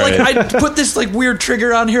 Sorry, no. All right. I put this weird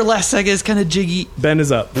trigger on here last second. It's kind of jiggy. Ben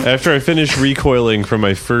is up. After I finish recoiling from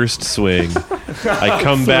my first swing, I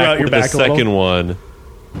come out back your with the back a little. second one.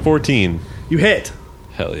 14. You hit.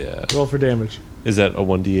 Hell yeah. Roll for damage. Is that a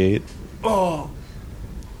 1d8?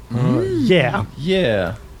 Yeah.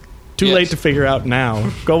 Yeah. Too Yes. late to figure out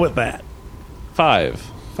now. Go with that. 5.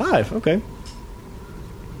 5. Okay.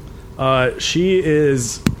 She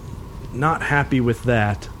is not happy with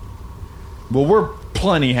that. Well, we're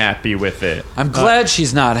plenty happy with it. I'm glad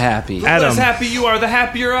she's not happy. The less Adam, happy you are, the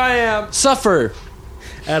happier I am. Suffer.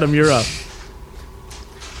 Adam, you're up.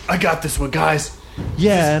 I got this one, guys.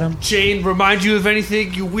 Yeah, Adam. Jane, remind you of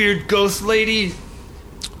anything, you weird ghost lady?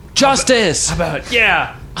 Justice. How about,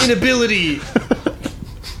 inability.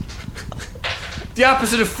 The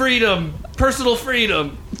opposite of freedom. Personal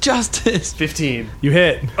freedom. Justice. 15. You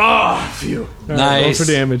hit. Oh, phew. All right, Nice. roll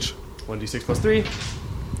for damage. 1d6 plus 3.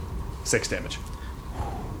 6 damage.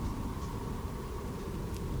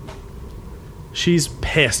 She's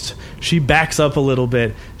pissed. She backs up a little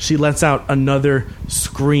bit. She lets out another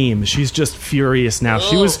scream. She's just furious now.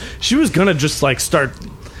 She was gonna just like start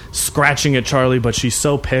scratching at Charlie, but she's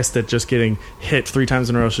so pissed at just getting hit 3 times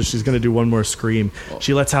in a row, so she's gonna do one more scream.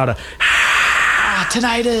 She lets out a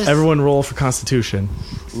Tinnitus. everyone roll for Constitution.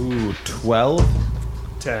 Ooh, 12.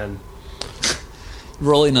 10.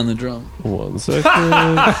 Rolling on the drum. 1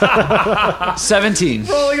 second. 17.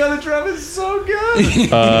 Rolling on the drum is so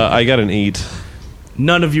good. I got an 8.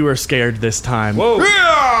 None of you are scared this time. Whoa.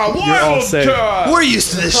 You're all safe. We're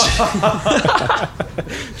used to this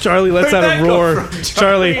shit. Charlie lets out a roar.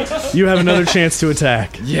 Charlie, you have another chance to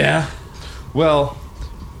attack. Yeah. Well,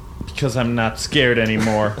 because I'm not scared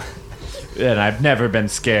anymore, and I've never been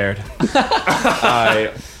scared,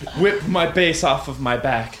 I whip my base off of my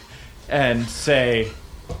back and say,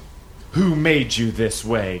 "Who made you this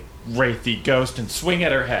way, wraithy ghost?" and swing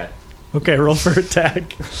at her head. Okay, roll for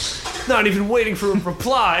attack. Not even waiting for a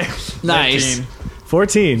reply. Nice.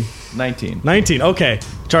 14. 19. 19. Okay.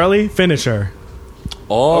 Charlie, finish her.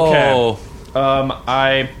 Oh. Okay.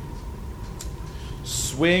 I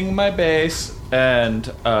swing my base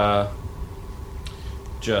and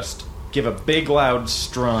just give a big loud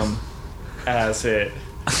strum as it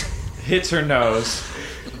hits her nose.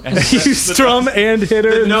 And You strum and hit her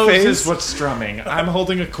the in the nose face. is what's strumming. I'm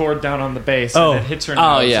holding a cord down on the base Oh. and it hits her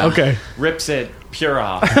Oh, nose. yeah. Okay. Rips it pure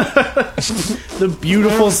off. The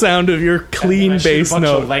beautiful sound of your clean And I shoot bass a bunch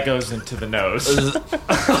note. of Legos into the nose.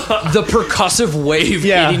 The percussive wave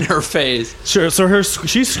Yeah. hitting her face. Sure, so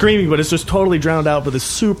she's screaming, but it's just totally drowned out with a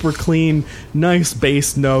super clean, nice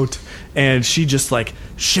bass note, and she just like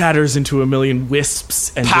shatters into a million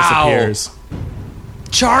wisps and Pow. disappears.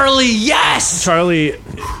 Charlie, yes! Charlie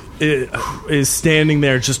is standing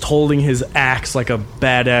there just holding his axe like a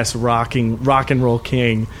badass rock and roll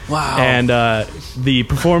king. Wow. And the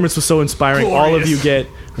performance was so inspiring. All of you get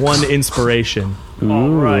 1 inspiration. All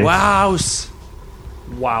right. Wows.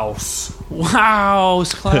 Wows.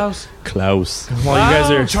 Wows, Klaus. Klaus. While you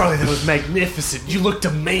guys are Charlie, that was magnificent. You looked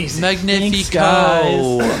amazing.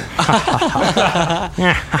 Magnifico.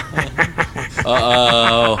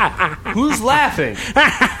 Who's laughing?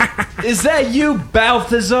 Is that you,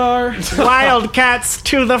 Balthazar? Wildcats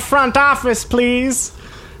to the front office, please.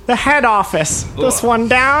 The head office. This one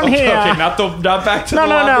down here. Okay, not back to no, the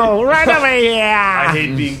no, lobby. no. Right over here. I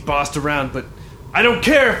hate being bossed around, but I don't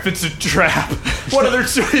care if it's a trap. What other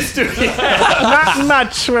choice do we have? Not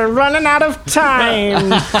much. We're running out of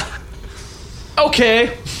time.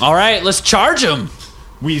 Okay. All right, let's charge him.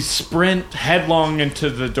 We sprint headlong into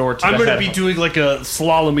the door to I'm the going to head be hall. doing like a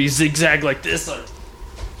slalomy zigzag like this.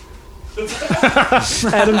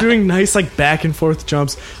 Adam doing nice like back and forth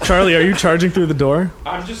jumps. Charlie, are you charging through the door?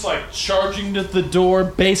 I'm just like charging to the door,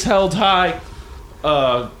 base held high.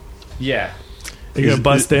 Yeah. Are you gonna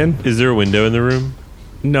bust in? Is there a window in the room?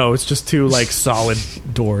 No, it's just 2 like solid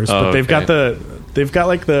doors, but Oh, they've got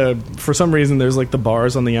okay. for some reason there's like the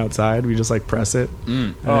bars on the outside. We just like press it.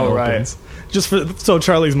 And it opens. Just so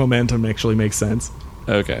Charlie's momentum actually makes sense.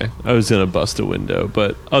 Okay. I was gonna bust a window,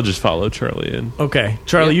 but I'll just follow Charlie in. Okay,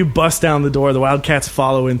 Charlie, you bust down the door. The Wildcats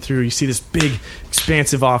follow in through. You see this big,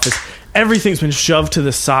 expansive office. Everything's been shoved to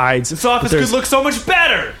the sides. This office could look so much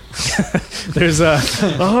better. There's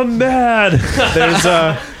I'm mad. There's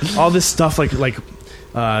all this stuff like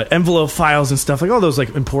envelope files and stuff, like all those like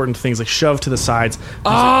important things like shoved to the sides.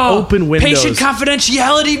 There's open windows. Patient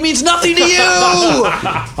confidentiality means nothing to you.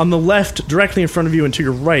 On the left, directly in front of you and to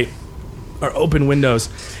your right, are open windows.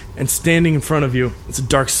 And standing in front of you, it's a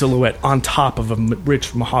dark silhouette on top of a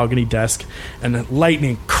rich mahogany desk. And the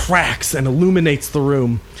lightning cracks and illuminates the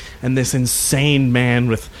room. And this insane man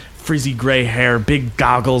with frizzy gray hair, big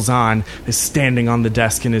goggles on, is standing on the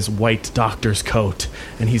desk in his white doctor's coat.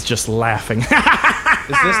 And he's just laughing. Is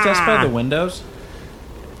this desk by the windows?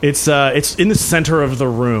 It's in the center of the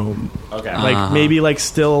room. Okay. Like maybe like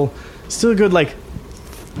still a good like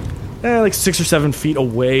 6 or 7 feet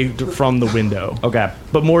away from the window. Okay.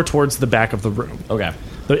 But more towards the back of the room. Okay.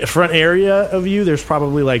 The front area of you, there's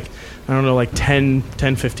probably like, I don't know, like 10,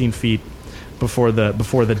 15 feet before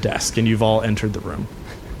the desk, and you've all entered the room.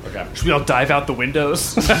 Okay. Should we all dive out the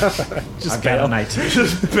windows? I've got an idea.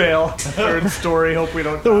 Just bail. Heard the story. Hope we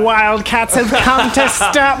don't. The Wildcats have come to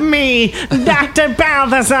stop me, Dr.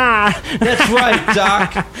 Balthazar. That's right,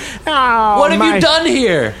 Doc. Oh, What have you done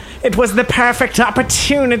here? It was the perfect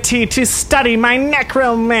opportunity to study my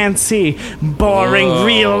necromancy. Boring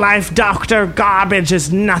real-life doctor garbage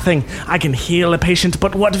is nothing. I can heal a patient,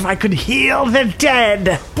 but what if I could heal the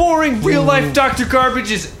dead? Boring real-life Dr.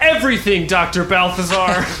 Garbage is everything, Dr.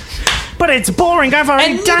 Balthazar. But it's boring. I've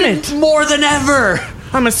already done it. more than ever.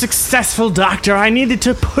 I'm a successful doctor. I needed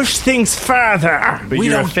to push things further. But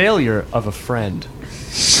you're a failure of a friend.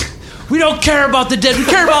 We don't care about the dead. We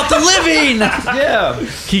care about the living. Yeah.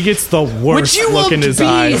 He gets the Which worst you look in won't his be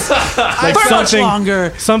eyes. Like for much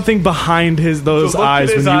longer. something behind those eyes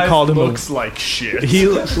when you called him looks like shit.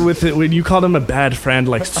 when you called him a bad friend,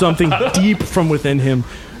 like something deep from within him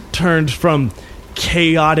turned from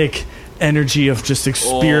chaotic energy of just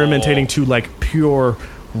experimenting to like pure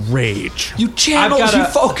rage. You channeled, you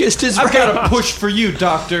focused his I've rage. got a push for you,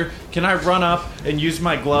 Doctor. Can I run up and use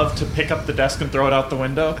my glove to pick up the desk and throw it out the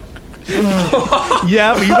window?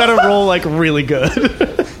 Yeah, but you gotta roll like really good.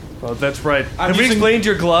 Oh, that's right. I'm Have we using- explained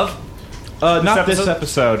your glove? Not this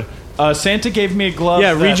episode. Santa gave me a glove.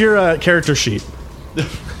 Yeah, read your character sheet.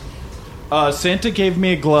 Santa gave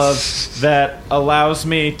me a glove that allows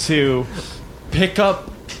me to pick up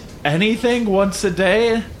anything once a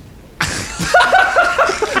day.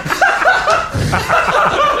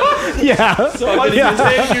 Yeah. So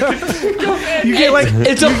You get like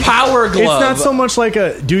It's a power glove. it's not so much like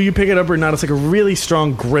a do you pick it up or not. It's like a really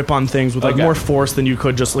strong grip on things with like Okay. more force than you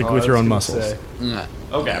could just like with your own muscles.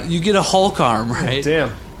 Okay. You get a Hulk arm, right?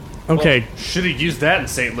 Damn. Okay, Should have used that in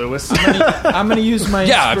St. Louis. I'm gonna use my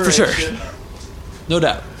Yeah, for sure. inspiration. No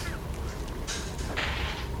doubt.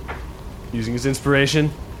 Using his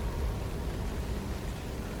inspiration.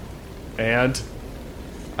 And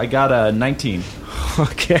I got a 19.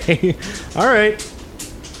 okay, all right.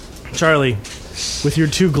 Charlie, with your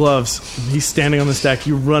two gloves, he's standing on this deck.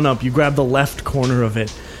 You run up, you grab the left corner of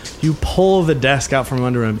it. You pull the desk out from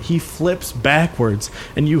under him. He flips backwards,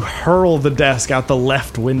 and you hurl the desk out the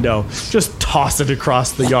left window. Just toss it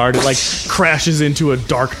across the yard. It, like, crashes into a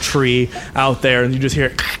dark tree out there, and you just hear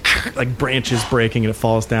it, like, branches breaking, and it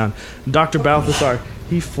falls down. Dr. Balthazar,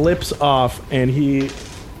 he flips off, and he...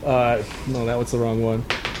 no, that was the wrong one.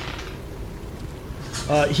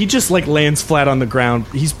 He just, like, lands flat on the ground.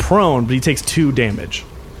 He's prone, but he takes 2 damage.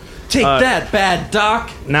 Take that, bad doc.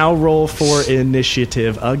 Now roll for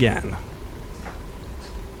initiative again.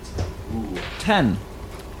 10.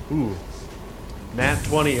 Nat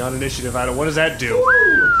 20 on initiative item. What does that do?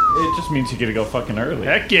 It just means you get to go fucking early.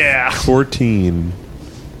 Heck yeah. 14.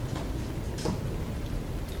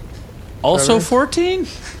 Also 14?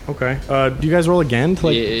 Okay. Do you guys roll again to,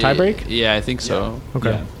 like, tie break? Yeah, I think so.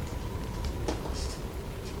 Okay. Yeah.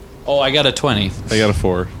 Oh, I got a 20. I got a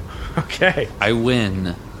 4. Okay. I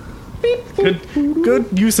win. Good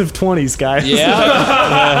use of 20s, guys. Yeah.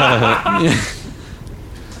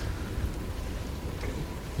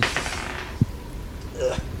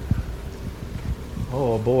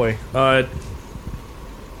 Oh, boy.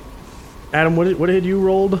 Adam, what had you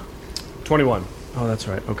rolled? 21. Oh, that's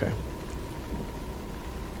right. Okay.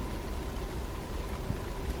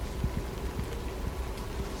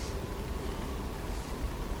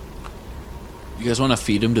 You guys want to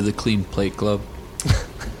feed him to the Clean Plate Club?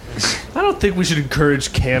 I don't think we should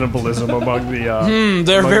encourage cannibalism among the.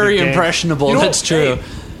 They're among very the gang. impressionable. You know That's what? true.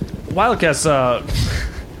 Hey, Wildcats.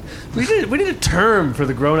 We need a term for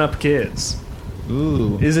the grown-up kids.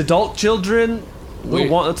 Ooh. Is adult children?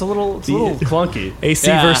 It's a little clunky. AC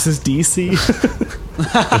Yeah. versus DC.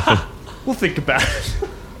 We'll think about it.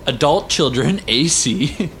 Adult children,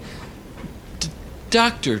 AC.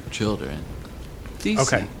 Doctor children, DC.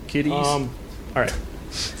 Okay. Kitties. All right.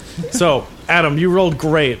 So, Adam, you rolled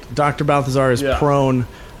great. Dr. Balthazar is Yeah. prone.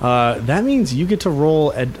 That means you get to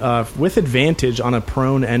roll with advantage on a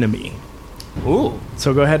prone enemy. Ooh.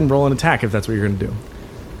 So go ahead and roll an attack if that's what you're going to do.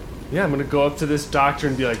 Yeah, I'm gonna go up to this doctor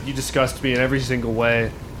and be like, "You disgust me in every single way."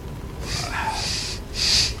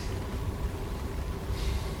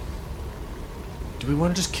 Do we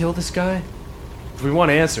want to just kill this guy? Do we want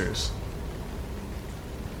answers?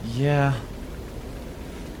 Yeah.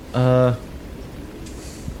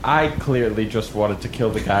 I clearly just wanted to kill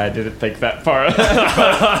the guy. I didn't think that far.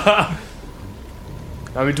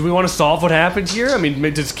 I mean, do we want to solve what happened here? I mean,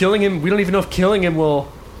 does killing him... We don't even know if killing him will...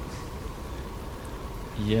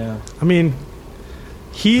 Yeah. I mean,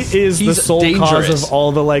 he is the He's sole dangerous. cause of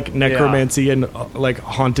all the like necromancy and like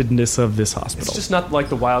hauntedness of this hospital. It's just not like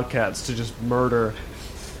the Wildcats to just murder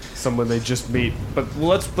someone they just meet. But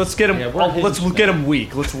let's get him... Yeah, we'll we'll get him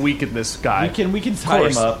weak. Let's weaken this guy. We can tie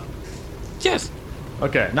him up. Yes.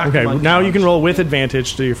 Okay. Knock Okay, him unconscious. now you can roll with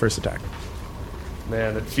advantage to your first attack.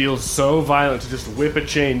 Man, it feels so violent to just whip a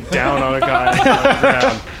chain down on a guy on the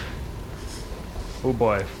ground. Oh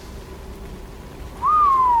boy.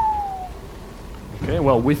 Okay,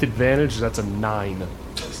 well, with advantage, that's a 9.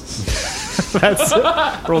 That's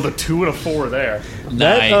rolled a 2 and a 4 there.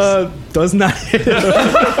 That does not hit.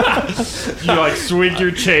 You like swing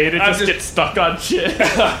your chain and just get stuck on shit.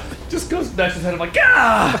 Just goes next to his head. I'm like,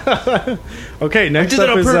 ah! Okay, next I did that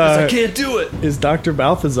up on is purpose. I can't do it. is Dr.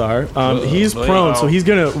 Balthazar. He's prone, so what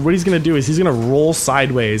he's gonna do is he's gonna roll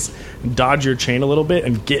sideways, dodge your chain a little bit,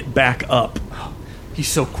 and get back up He's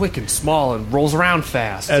so quick and small and rolls around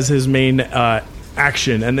fast. as his main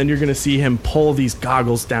action. And then you're gonna see him pull these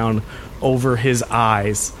goggles down over his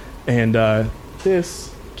eyes, and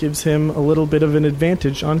this gives him a little bit of an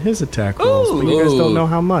advantage on his attack rolls. But you guys don't know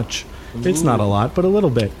how much. It's not a lot, but a little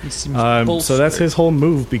bit. So that's his whole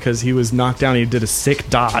move because he was knocked down. He did a sick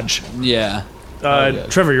dodge. Yeah.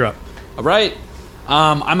 Trevor, you're up. All right.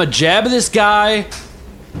 I'm a jab of this guy.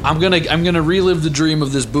 I'm gonna relive the dream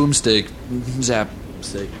of this boomstick. Zap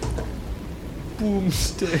stick.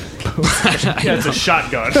 Boomstick. Yeah, it's a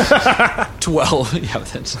shotgun. 12. Yeah,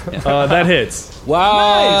 that's. Yeah. That hits.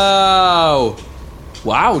 Wow. Nice.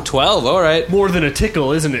 Wow, 12. All right. More than a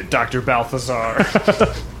tickle, isn't it, Dr. Balthazar?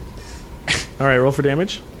 All right, roll for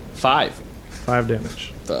damage. 5. 5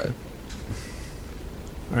 damage. 5.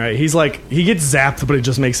 All right, he gets zapped, but it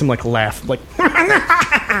just makes him like laugh, like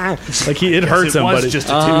it hurts him, but he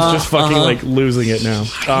was just fucking like losing it now.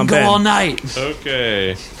 Go Ben. all night.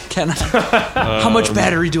 Okay. Can I? How much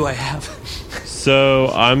battery do I have? So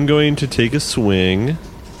I'm going to take a swing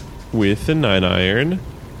with a 9-iron,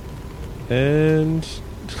 and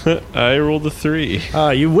I rolled a 3.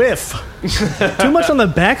 You whiff. Too much on the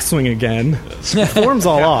backswing again. Form's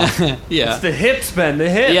all off. Yeah. It's the hips, Ben. The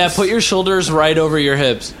hips. Yeah, put your shoulders right over your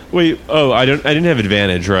hips. Wait, I didn't have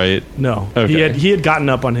advantage, right? No. Okay. He had gotten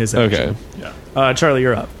up on his action. Okay. Yeah. Charlie,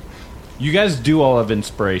 you're up. You guys do all have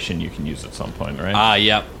inspiration you can use at some point, right?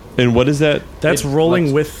 Yep. And what is that? That's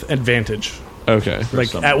rolling with advantage. Okay.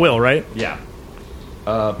 Like at will, right? Yeah.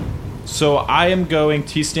 So I am going.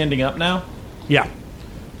 He's standing up now. Yeah.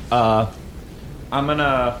 I'm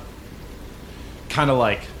gonna kind of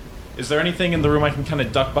like. Is there anything in the room I can kind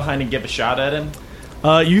of duck behind and give a shot at him?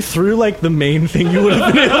 You threw like the main thing you would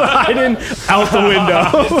have been able to hide in out the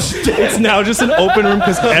window. It's now just an open room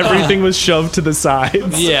because everything was shoved to the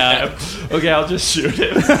sides. Yeah. Okay, I'll just shoot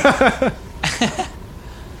him.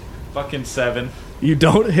 Fucking 7. You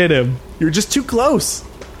don't hit him. You're just too close.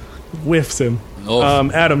 Whiffs him. Oh.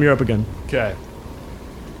 Adam, you're up again. Okay.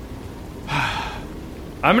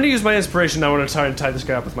 I'm going to use my inspiration. I want to try and tie this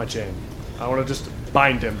guy up with my chain. I want to just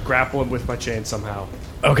bind him, grapple him with my chain somehow.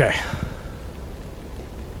 Okay.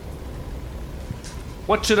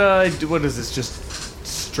 What should I do? What is this? Just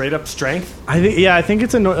straight up strength? I think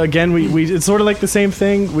it's again. We it's sort of like the same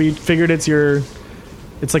thing. We figured it's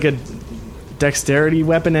like a dexterity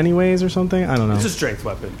weapon, anyways, or something. I don't know. It's a strength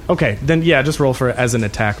weapon. Okay, then yeah, just roll for it as an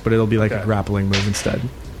attack, but it'll be like Okay. a grappling move instead.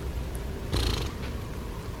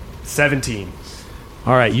 17.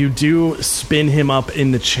 All right, you do spin him up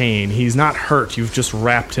in the chain. He's not hurt. You've just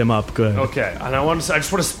wrapped him up good. Okay, and I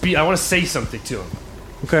just want to speak. I want to say something to him.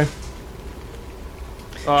 Okay.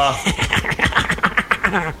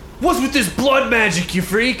 What's with this blood magic, you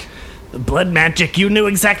freak? Blood magic, you knew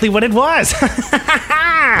exactly what it was.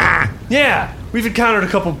 Yeah, we've encountered a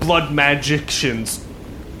couple blood magicians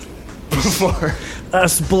before.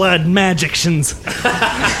 Us blood magicians.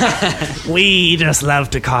 We just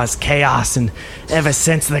love to cause chaos, and ever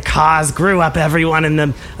since the cause grew up, everyone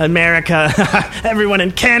in America, everyone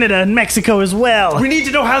in Canada and Mexico as well. We need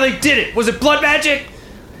to know how they did it. Was it blood magic?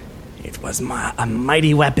 It was a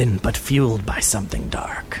mighty weapon, but fueled by something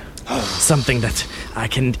dark. Something that I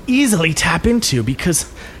can easily tap into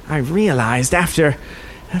because I realized after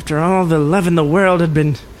all the love in the world had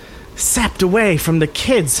been sapped away from the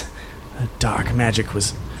kids, dark magic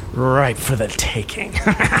was ripe for the taking.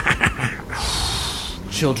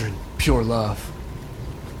 Children, pure love.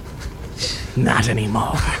 Not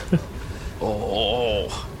anymore.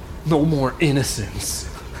 Oh, no more innocence.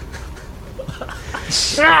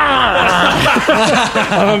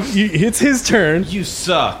 It's his turn. You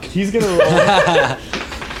suck. He's gonna roll.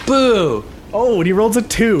 Boo. Oh, and he rolls a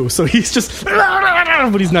 2, so he's just.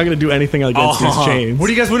 But he's not gonna do anything against his chains. What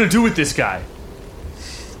do you guys want to do with this guy?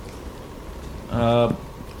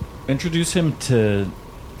 Introduce him to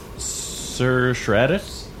Sir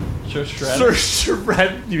Shreddus. Sir Shreddus. Sir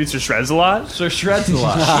Shred? You mean Sir Shreds a lot? Sir Shreds a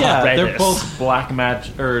lot. Yeah, they're Shreddus. both black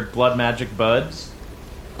magic or blood magic buds.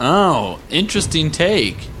 Oh, interesting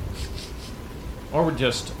take. Or we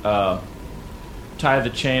just tie the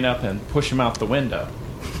chain up and push him out the window.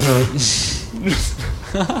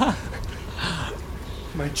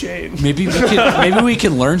 my chain. Maybe we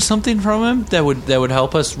can learn something from him that would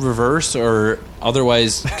help us reverse or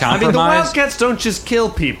otherwise compromise. I mean, the Wildcats don't just kill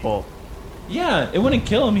people. Yeah, it wouldn't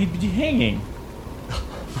kill him. He'd be hanging.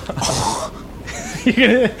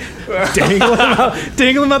 You're gonna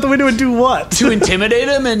dangle him out the window and do what? To intimidate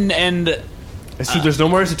him and See, there's no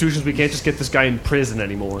more institutions. We can't just get this guy in prison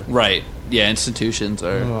anymore. right. Yeah, institutions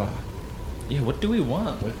are. Yeah, what do we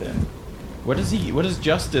want with him? What does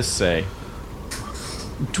justice say?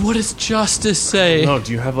 What does justice say? No,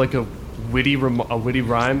 do you have like a witty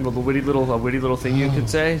rhyme, a witty little thing you could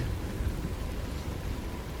say?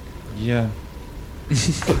 Yeah.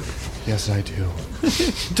 Yes, I do.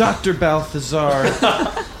 Dr. Balthazar,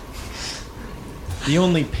 the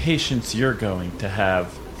only patience you're going to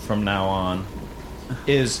have from now on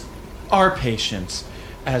is our patience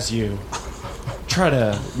as you try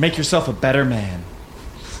to make yourself a better man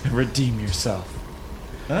and redeem yourself.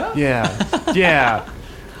 Huh? Yeah.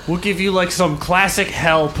 We'll give you like some classic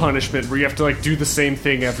hell punishment where you have to like do the same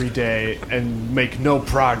thing every day and make no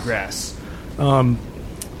progress.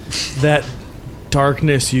 That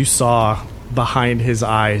darkness you saw behind his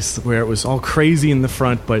eyes, where it was all crazy in the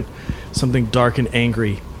front, but something dark and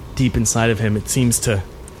angry deep inside of him, it seems to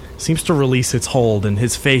release its hold, and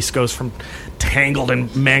his face goes from tangled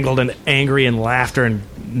and mangled and angry and laughter and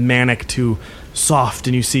manic to soft,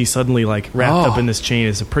 and you see suddenly, like, wrapped up in this chain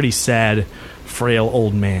is a pretty sad, frail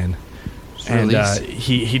old man. And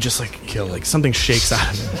he just like something shakes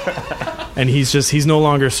out of him, and he's no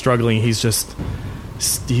longer struggling. He's just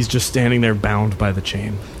standing there bound by the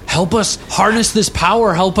chain. Help us harness this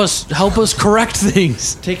power. Help us correct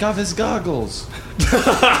things. Take off his goggles.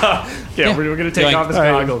 Yeah, we're gonna take off his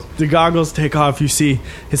goggles. The goggles take off. You see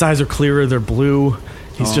his eyes are clearer. They're blue.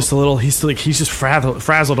 He's just a little. He's just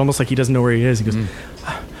frazzled, almost like he doesn't know where he is. He goes,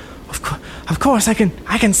 Of course, I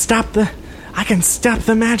can stop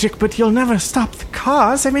the magic, but you'll never stop the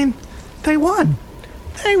cause. I mean, they won.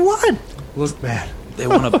 Look, man, They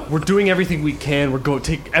want to. we're doing everything we can. We're going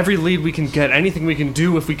to take every lead we can get. Anything we can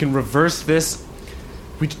do. If we can reverse this,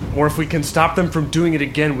 or if we can stop them from doing it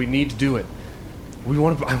again, we need to do it. We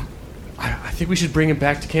want to. I think we should bring him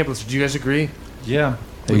back to campus. Do you guys agree? Yeah.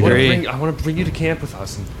 I agree. I want to bring you to camp with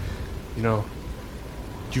us, and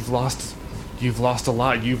you've lost a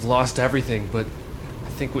lot. You've lost everything, but I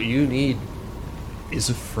think what you need is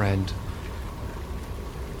a friend.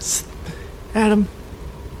 Adam,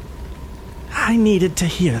 I needed to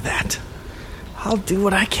hear that. I'll do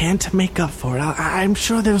what I can to make up for it. I'm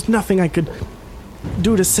sure there's nothing I could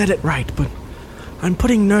do to set it right, but I'm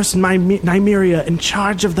putting Nurse Nymeria in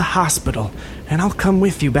charge of the hospital, and I'll come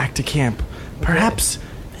with you back to camp. Perhaps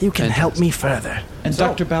you can help me further. And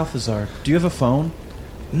Dr. Balthazar, do you have a phone?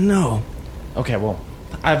 No. Okay, well,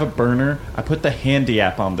 I have a burner. I put the Handy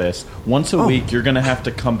app on this. Once a week, you're going to have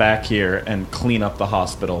to come back here and clean up the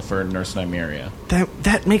hospital for Nurse Nymeria.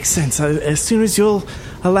 That makes sense. As soon as you'll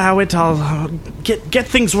allow it, I'll get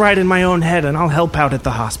things right in my own head, and I'll help out at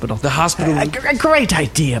the hospital. The hospital. A great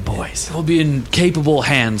idea, boys. We'll be in capable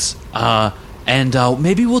hands. And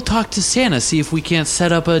maybe we'll talk to Santa, see if we can't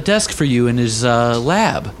set up a desk for you in his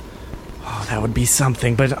lab. Oh, that would be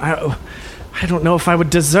something, but I don't know if I would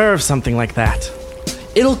deserve something like that.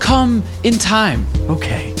 It'll come in time.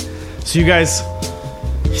 okay. So you guys,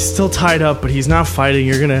 he's still tied up, but he's not fighting.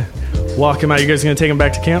 You're gonna walk him out. You guys gonna take him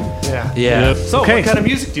back to camp? Yeah. Yeah. So, Okay. what kind of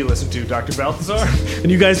music do you listen to, Dr. Balthazar?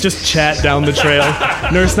 And you guys just chat down the trail.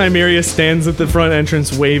 Nurse Nymeria stands at the front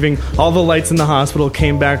entrance waving. All the lights in the hospital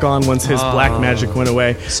came back on once his black magic went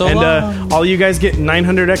away. So and long. all you guys get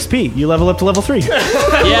 900 XP. You level up to level 3.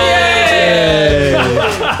 Yay!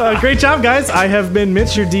 Great job, guys. I have been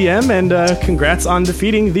Mitch, your DM, and congrats on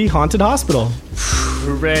defeating the haunted hospital.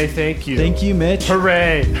 Hooray, thank you. Thank you, Mitch.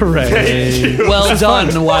 Hooray. Hooray. Well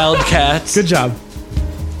done, Wildcats. Good job.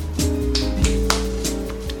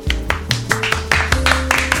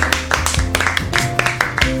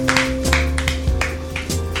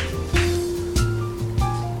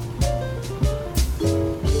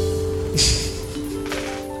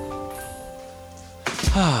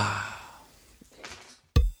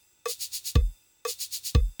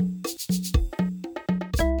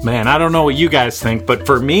 Man, I don't know what you guys think, but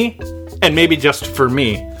for me, and maybe just for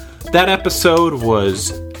me, that episode was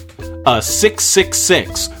a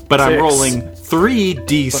 666, but I'm Six. rolling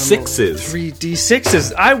 3d6s.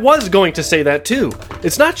 3d6s. I was going to say that too.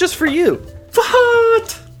 It's not just for you.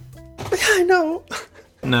 What? I know.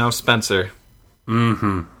 Now, Spencer.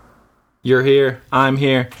 You're here, I'm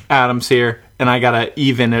here, Adam's here, and I gotta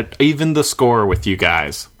even the score with you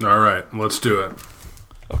guys. All right, let's do it.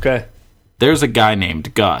 Okay. There's a guy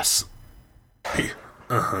named Gus.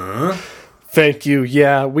 Thank you.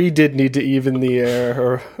 Yeah, we did need to even the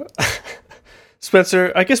air.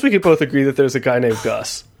 Spencer, I guess we could both agree that there's a guy named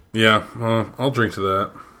Gus. Yeah, well, I'll drink to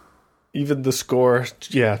that. Even the score.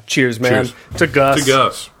 Yeah, cheers, man. Cheers. To Gus. To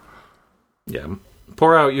Gus. Yeah.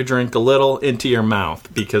 Pour out your drink a little into your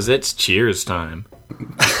mouth because it's cheers time.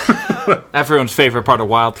 Everyone's favorite part of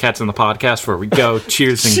Wildcats in the podcast where we go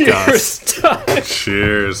cheers and Gus. Time.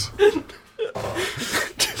 Cheers.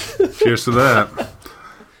 Cheers to that.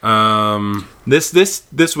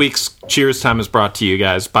 This week's cheers time is brought to you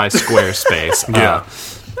guys by Squarespace. Yeah.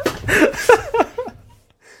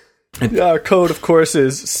 Our code, of course,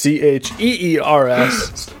 is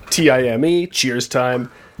CHEERSTIME. Cheers time.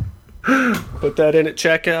 Put that in at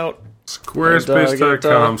checkout.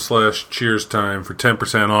 Squarespace.com/cheers time for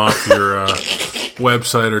 10% off your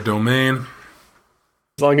website or domain.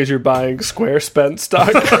 As long as you're buying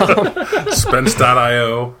squarespence.com.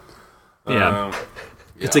 Spence.io. Yeah.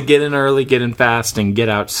 It's a get in early, get in fast, and get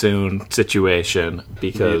out soon situation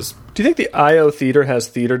because... Do you think the IO Theater has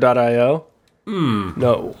theater.io?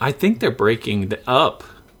 No. I think they're breaking up.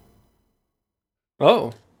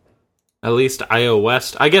 Oh. At least IO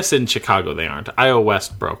West. I guess in Chicago they aren't. IO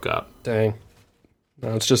West broke up. Dang.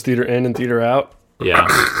 No, it's just theater in and theater out. Yeah.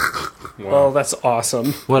 Oh, that's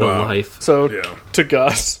awesome. What a life. So, Yeah. to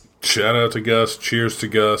Gus. Shout out to Gus. Cheers to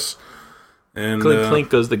Gus. And Clink,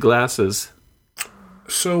 clink goes the glasses.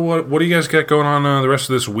 So what do you guys got going on the rest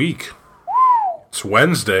of this week? It's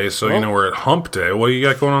Wednesday, so you know we're at Hump Day. What do you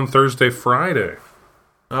got going on Thursday, Friday?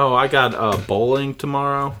 Oh, I got bowling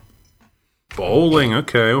tomorrow. Bowling,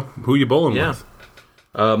 okay. Who you bowling with?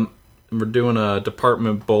 We're doing a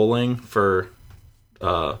department bowling for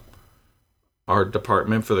our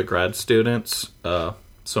department for the grad students. So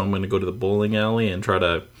I'm going to go to the bowling alley and try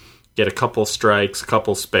to get a couple strikes, a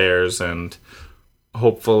couple spares, and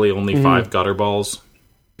hopefully only 5 gutter balls.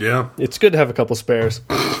 Yeah. It's good to have a couple spares.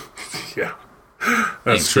 Yeah. That's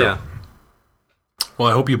Thanks, true. yeah. Well,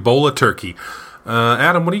 I hope you bowl a turkey.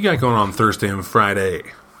 Adam, what do you got going on Thursday and Friday?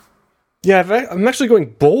 Yeah, I'm actually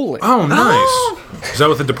going bowling. Oh, nice. Is that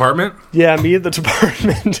with the department? Yeah, me and the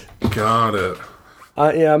department. Got it.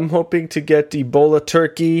 I'm hoping to get Ebola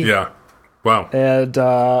turkey. Yeah. Wow. And,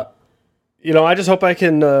 I just hope I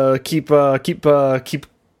can keep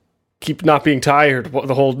not being tired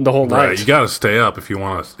the whole night. Right, you got to stay up if you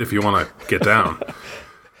want to get down.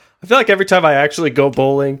 I feel like every time I actually go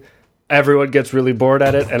bowling, everyone gets really bored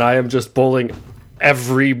at it, and I am just bowling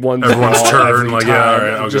everyone's turn. Every Like, time. yeah, all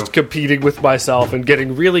right, I'll just go. competing with myself and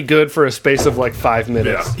getting really good for a space of like 5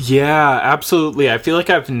 minutes. Yeah, absolutely. I feel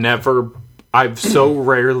like I've so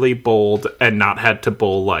rarely bowled and not had to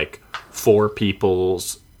bowl like 4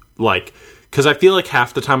 people's, like, because I feel like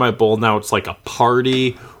half the time I bowl now it's like a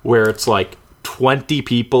party where it's like 20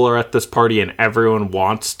 people are at this party and everyone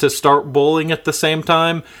wants to start bowling at the same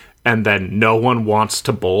time, and then no one wants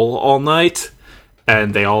to bowl all night,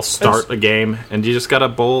 and they all start a game, and you just gotta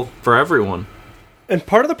bowl for everyone. And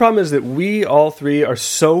part of the problem is that we all three are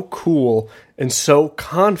so cool and so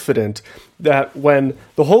confident that when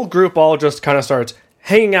the whole group all just kind of starts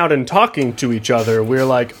hanging out and talking to each other, we're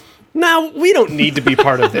like, no, we don't need to be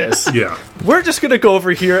part of this. Yeah. We're just going to go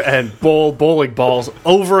over here and bowl bowling balls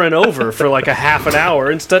over and over for like a half an hour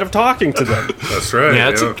instead of talking to them. That's right.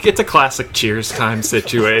 Yeah, it's a classic cheers time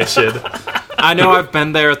situation. I know I've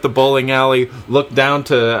been there at the bowling alley, look down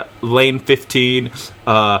to lane 15,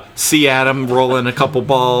 see Adam rolling a couple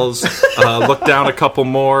balls, look down a couple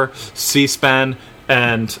more, see Spen,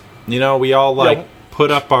 and, we all,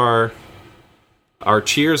 put up our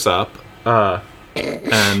cheers up,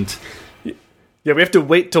 and... Yeah, we have to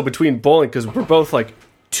wait till between bowling because we're both like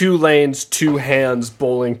 2 lanes, 2 hands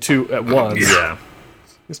bowling 2 at once. Yeah.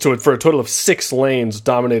 So for a total of 6 lanes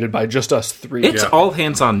dominated by just us 3. It's all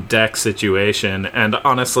hands on deck situation, and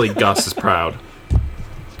honestly, Gus is proud.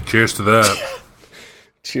 Cheers to that.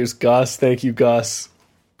 Cheers, Gus. Thank you, Gus.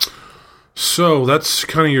 So that's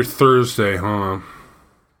kind of your Thursday, huh?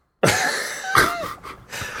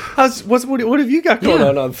 What have you got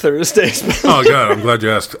going on Thursdays? Oh, God, I'm glad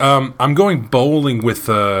you asked. I'm going bowling with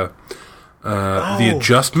the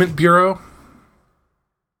Adjustment Bureau.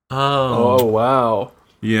 Oh, wow.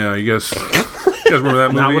 Yeah, you guys remember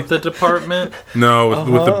that movie? Not with the department? No,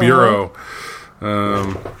 with the Bureau.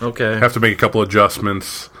 Okay. Have to make a couple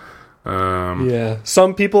adjustments. Yeah.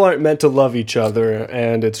 Some people aren't meant to love each other,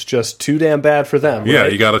 and it's just too damn bad for them. Yeah,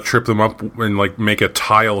 right? you got to trip them up and make a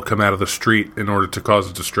tile come out of the street in order to cause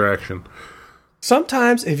a distraction.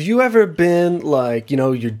 Sometimes, have you ever been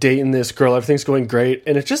you're dating this girl, everything's going great,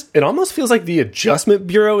 and it almost feels like the Adjustment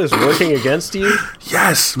Bureau is working against you?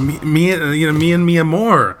 Yes, me and Mia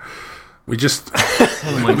Moore. We just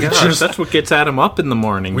Oh my gosh, that's what gets Adam up in the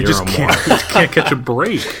morning. we just can't catch a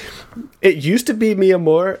break. It used to be Mia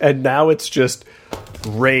Moore, and now it's just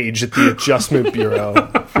rage at the Adjustment Bureau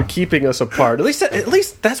for keeping us apart. At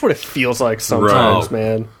least that's what it feels like sometimes, Right.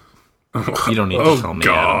 man. You don't need to tell me,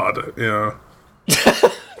 Adam. God, yeah.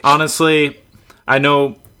 Honestly, I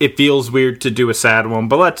know it feels weird to do a sad one,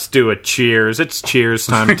 but let's do a cheers. It's cheers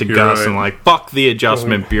time to You're Gus right. and like fuck the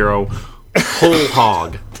Adjustment Bureau whole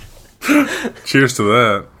hog. Cheers to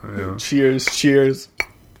that. Yeah. Cheers.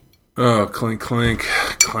 Oh, clink, clink,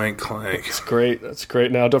 clank, clank. It's great. That's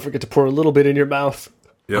great. Now, don't forget to pour a little bit in your mouth.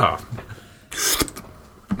 Yeah.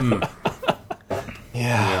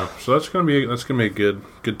 Yeah. So that's gonna be a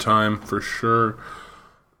good time for sure.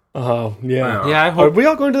 Oh, yeah. Yeah, I Are hope we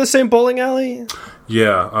all going to the same bowling alley?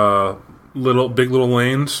 Yeah. Big little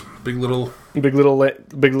lanes, big little.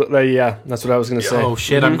 Yeah, that's what I was going to say. Oh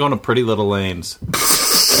shit, I'm going to Pretty Little Lanes.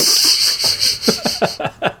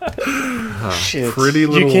 Shit. Pretty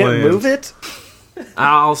Little You can't Lanes. move it?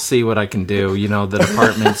 I'll see what I can do. You know, the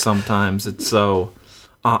department sometimes it's so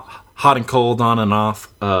hot and cold, on and off,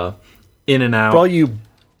 in and out.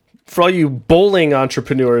 For all you bowling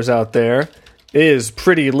entrepreneurs out there, is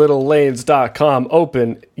prettylittlelanes.com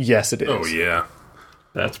open? Yes, it is. Oh yeah.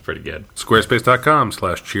 That's pretty good.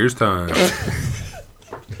 Squarespace.com/cheers time.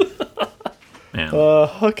 Man.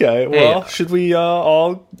 Okay, well, should we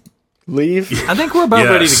all leave? I think we're about Yes.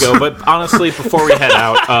 ready to go, but honestly, before we head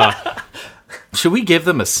out, should we give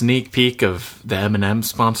them a sneak peek of the M&M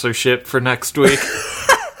sponsorship for next week?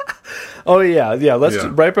 Oh yeah. Let's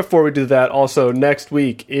Yeah. right before we do that. Also, next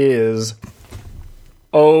week is.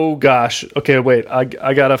 Oh gosh. Okay, wait. I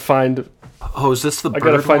gotta find. Oh, is this the I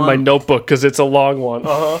gotta bird find one? my notebook because it's a long one.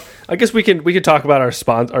 I guess we can talk about our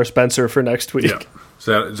Spencer for next week. Yeah. Is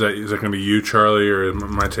that going to be you, Charlie, or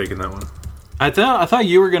am I taking that one? I thought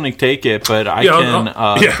you were going to take it, but I can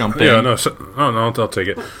jump in. Yeah, no, I'll take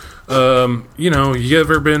it. You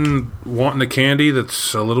ever been wanting a candy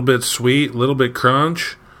that's a little bit sweet, a little bit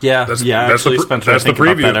crunch? Yeah, That's actually, the, Spencer, that's I the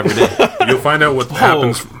think preview. about that every day. You'll find out what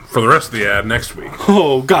happens for the rest of the ad next week.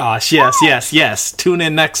 Oh, gosh, yes. Tune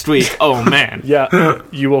in next week. Oh, man. Yeah,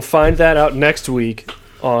 you will find that out next week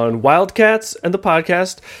on Wildcats and the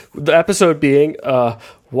podcast. The episode being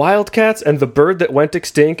Wildcats and the bird that went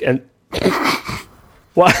extinct and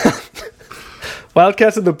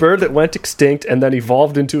Wildcats and the bird that went extinct and then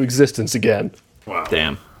evolved into existence again. Wow.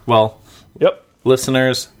 Damn. Well, Yep.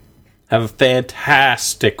 listeners, have a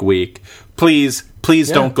fantastic week. Please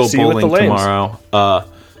don't go see you at the bowling lanes. tomorrow.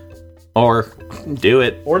 Or do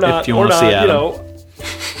it Or not. if you or want to not. see Adam. You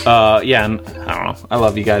know. Yeah, and I don't know. I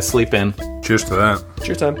love you guys. Sleep in. Cheers to that.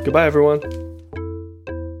 Cheers time. Goodbye, everyone.